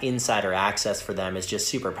that insider access for them is just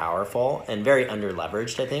super powerful and very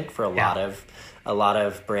under-leveraged, I think, for a lot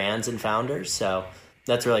of brands and founders. So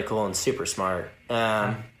that's really cool and super smart.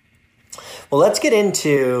 Well, let's get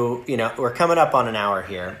into, we're coming up on an hour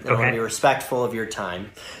here. I want to be respectful of your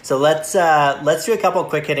time. So let's do a couple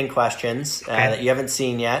quick hitting questions that you haven't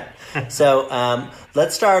seen yet. So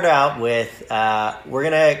let's start out with, we're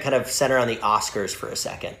going to kind of center on the Oscars for a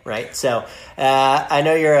second, right? So I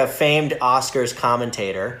know you're a famed Oscars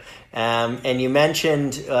commentator. And you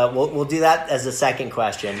mentioned, we'll do that as the second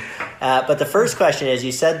question. But the first question is,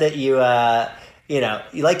 you said that you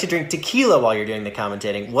like to drink tequila while you're doing the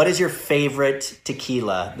commentating. What is your favorite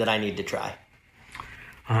tequila that I need to try?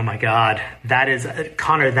 Oh my God,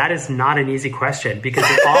 Connor, that is not an easy question, because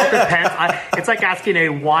it all depends. It's like asking a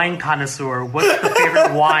wine connoisseur, what's the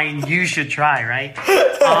favorite wine you should try, right?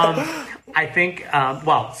 I think,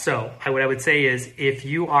 what I would say is, if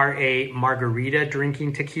you are a margarita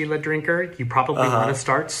drinking tequila drinker, you probably want to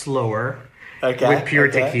start slower with pure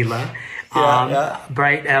tequila.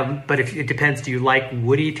 Right. But if it depends, do you like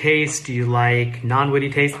woody taste? Do you like non-woody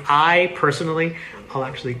taste? I personally,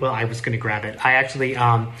 I was going to grab it.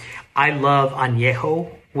 I love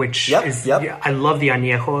añejo, which I love the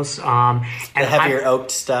añejos. And heavier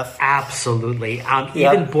oaked stuff. Absolutely.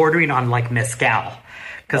 Even bordering on like mezcal.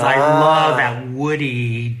 Because I love that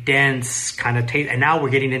woody, dense kind of taste. And now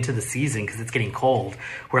we're getting into the season, because it's getting cold,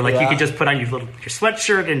 where you can just put on your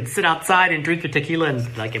sweatshirt and sit outside and drink your tequila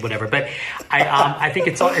and like whatever. But I think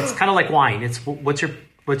it's kind of like wine. It's what's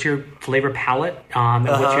what's your flavor palette, and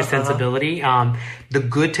what's your sensibility. The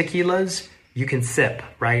good tequilas you can sip,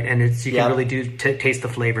 right, and you can really do taste the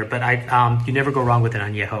flavor. But you never go wrong with an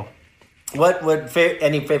añejo.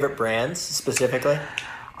 Any favorite brands specifically?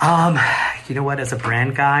 You know what? As a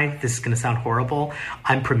brand guy, this is going to sound horrible.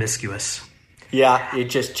 I'm promiscuous. Yeah, you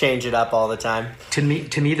just change it up all the time. To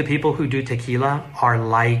me, the people who do tequila are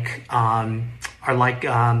like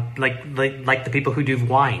the people who do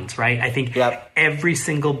wines, right? I think every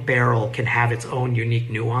single barrel can have its own unique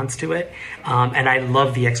nuance to it, and I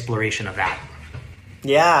love the exploration of that.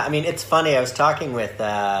 Yeah, I mean, it's funny. I was talking with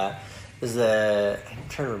I'm trying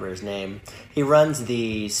to remember his name. He runs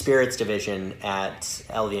the spirits division at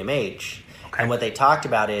LVMH, and what they talked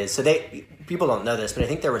about is people don't know this, but I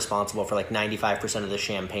think they're responsible for like 95% of the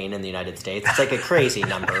champagne in the United States. It's like a crazy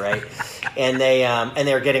number, right? And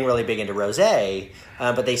they were getting really big into rosé,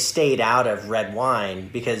 but they stayed out of red wine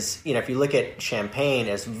because, if you look at champagne, it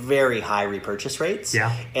has very high repurchase rates.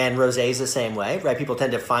 Yeah. And rosé is the same way, right? People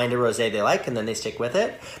tend to find a rosé they like and then they stick with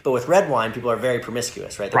it. But with red wine, people are very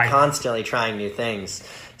promiscuous, right? They're constantly trying new things.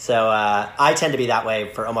 So I tend to be that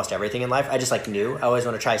way for almost everything in life. I just like new. I always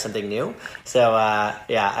want to try something new. So I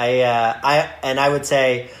would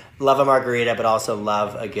say love a margarita, but also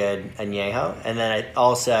love a good añejo. And then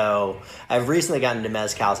I've recently gotten into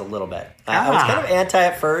mezcals a little bit. I was kind of anti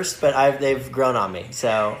at first, but they've grown on me.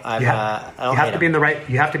 So I have to be in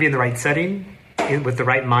the right setting, with the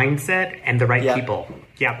right mindset and the right people.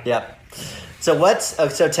 Yep. So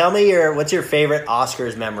tell me what's your favorite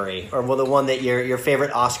Oscars memory, or the one that your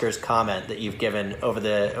favorite Oscars comment that you've given over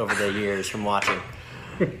the years from watching.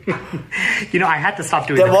 I had to stop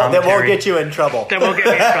doing the commentary. That won't get you in trouble. That won't get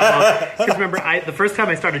me in trouble. Because remember, the first time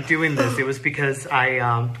I started doing this, it was because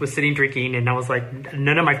I was sitting drinking, and I was like,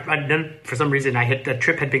 for some reason, the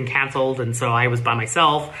trip had been canceled, and so I was by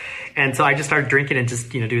myself, and so I just started drinking and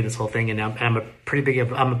just doing this whole thing, and I'm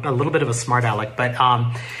a little bit of a smart aleck, but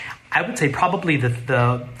I would say probably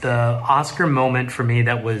the Oscar moment for me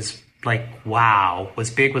that was like, wow,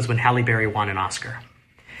 was when Halle Berry won an Oscar.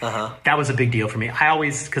 That was a big deal for me.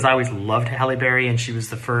 Because I always loved Halle Berry, and she was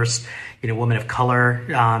the first, woman of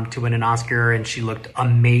color to win an Oscar, and she looked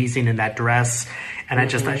amazing in that dress. And I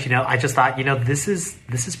just thought, this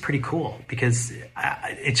is pretty cool, because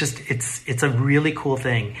it's a really cool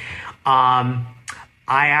thing.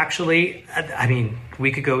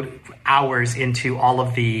 We could go hours into all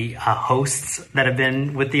of the hosts that have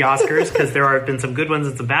been with the Oscars, because there have been some good ones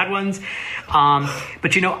and some bad ones.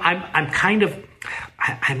 But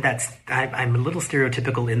I'm a little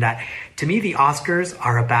stereotypical in that, to me, the Oscars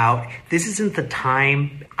are about, this isn't the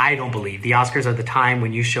time, I don't believe, the Oscars are the time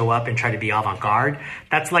when you show up and try to be avant-garde.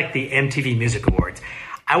 That's like the MTV Music Awards.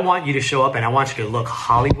 I want you to show up and I want you to look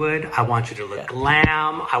Hollywood. I want you to look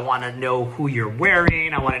glam. I want to know who you're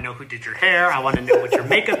wearing. I want to know who did your hair. I want to know what your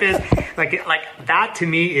makeup is. Like that to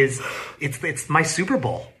me is, it's my Super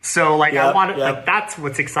Bowl. So I want to, that's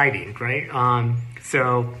what's exciting, right?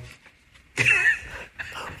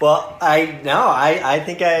 Well, I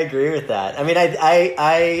think I agree with that. I mean,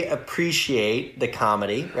 I appreciate the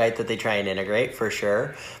comedy, right, that they try and integrate, for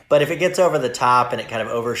sure. But if it gets over the top and it kind of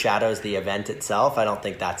overshadows the event itself, I don't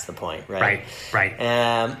think that's the point, right?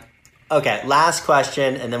 Right. Okay, last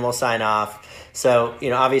question, and then we'll sign off. So,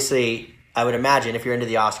 obviously, I would imagine if you're into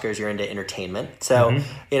the Oscars, you're into entertainment. So,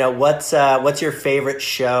 what's your favorite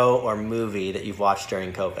show or movie that you've watched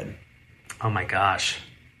during COVID? Oh, my gosh.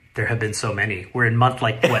 There have been so many. We're in month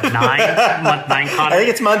 9? Month 9, Connor? I think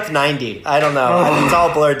it's month 90. I don't know. It's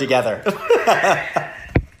all blurred together.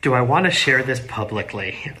 Do I want to share this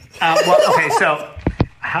publicly?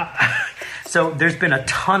 So there's been a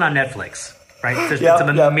ton on Netflix, right? There's been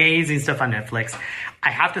some amazing stuff on Netflix.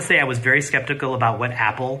 I have to say I was very skeptical about what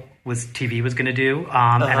Apple TV was going to do.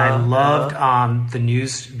 And I loved the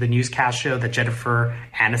newscast show that Jennifer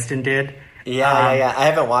Aniston did. I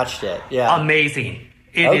haven't watched it. Yeah. Amazing.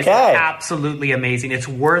 It is absolutely amazing. It's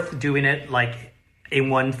worth doing it in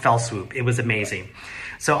one fell swoop. It was amazing.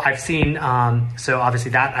 So I've seen, so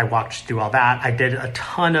obviously that I watched through all that. I did a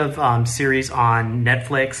ton of series on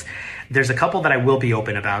Netflix. There's a couple that I will be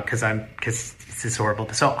open about because this is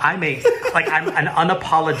horrible. So I'm an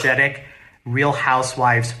unapologetic Real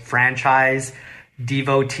Housewives franchise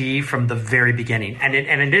devotee from the very beginning. And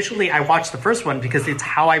initially I watched the first one because it's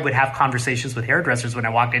how I would have conversations with hairdressers when I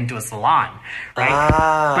walked into a salon, right?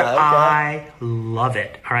 I love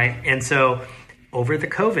it, all right? And so over the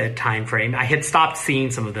COVID timeframe, I had stopped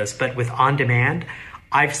seeing some of this, but with On Demand,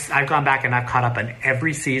 I've gone back and I've caught up on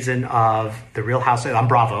every season of The Real Housewives, on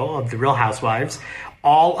Bravo, of The Real Housewives,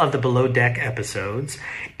 all of the Below Deck episodes,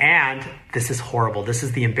 and this is horrible. This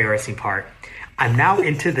is the embarrassing part. I'm now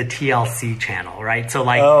into the TLC channel, right? So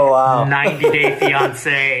like 90 Day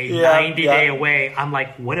Fiance, 90 Day Away. I'm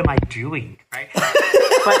like, what am I doing, right?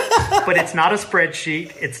 but it's not a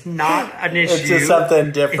spreadsheet. It's not an issue. It's just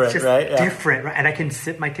something different, it's just right? different, right? And I can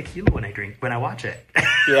sip my tequila when I watch it.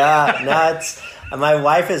 My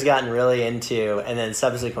wife has gotten really into, and then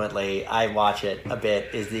subsequently I watch it a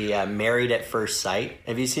bit, is the Married at First Sight.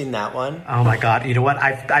 Have you seen that one? Oh my God. You know what?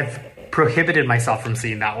 I've prohibited myself from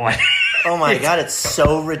seeing that one. Oh my God, it's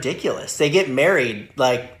so ridiculous. They get married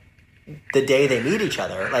like the day they meet each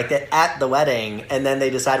other, like at the wedding, and then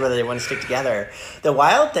they decide whether they want to stick together. The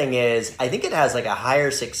wild thing is, I think it has like a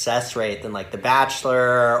higher success rate than like The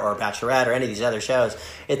Bachelor or Bachelorette or any of these other shows.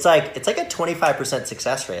 It's like a 25%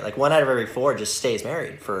 success rate. Like 1 out of every 4 just stays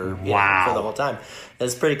married for for the whole time.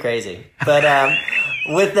 It's pretty crazy. But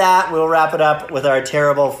with that, we'll wrap it up with our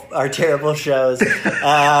terrible shows.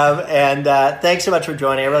 Thanks so much for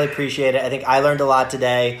joining. I really appreciate it. I think I learned a lot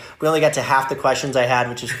today. We only got to half the questions I had,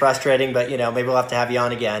 which is frustrating, but maybe we'll have to have you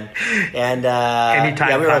on again. And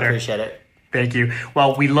anytime, we really appreciate it. Thank you.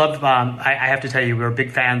 Well, we love, I have to tell you, we're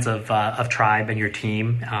big fans of Tribe and your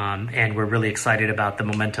team. And we're really excited about the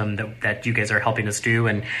momentum that you guys are helping us do.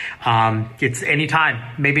 And it's anytime.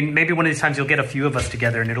 Maybe one of these times you'll get a few of us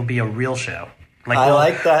together and it'll be a real show. I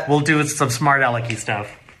like that. We'll do some smart alecky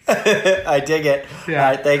stuff. I dig it. Yeah.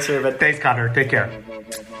 All right. Thanks, Ruben. Thanks, Connor. Take care.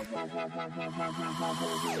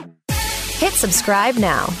 Hit subscribe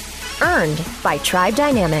now. Earned by Tribe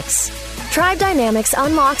Dynamics. Tribe Dynamics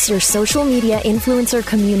unlocks your social media influencer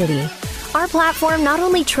community. Our platform not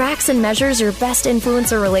only tracks and measures your best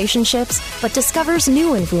influencer relationships, but discovers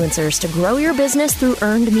new influencers to grow your business through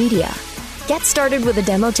earned media. Get started with a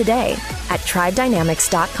demo today at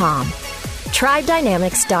tribedynamics.com.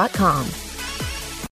 tribedynamics.com.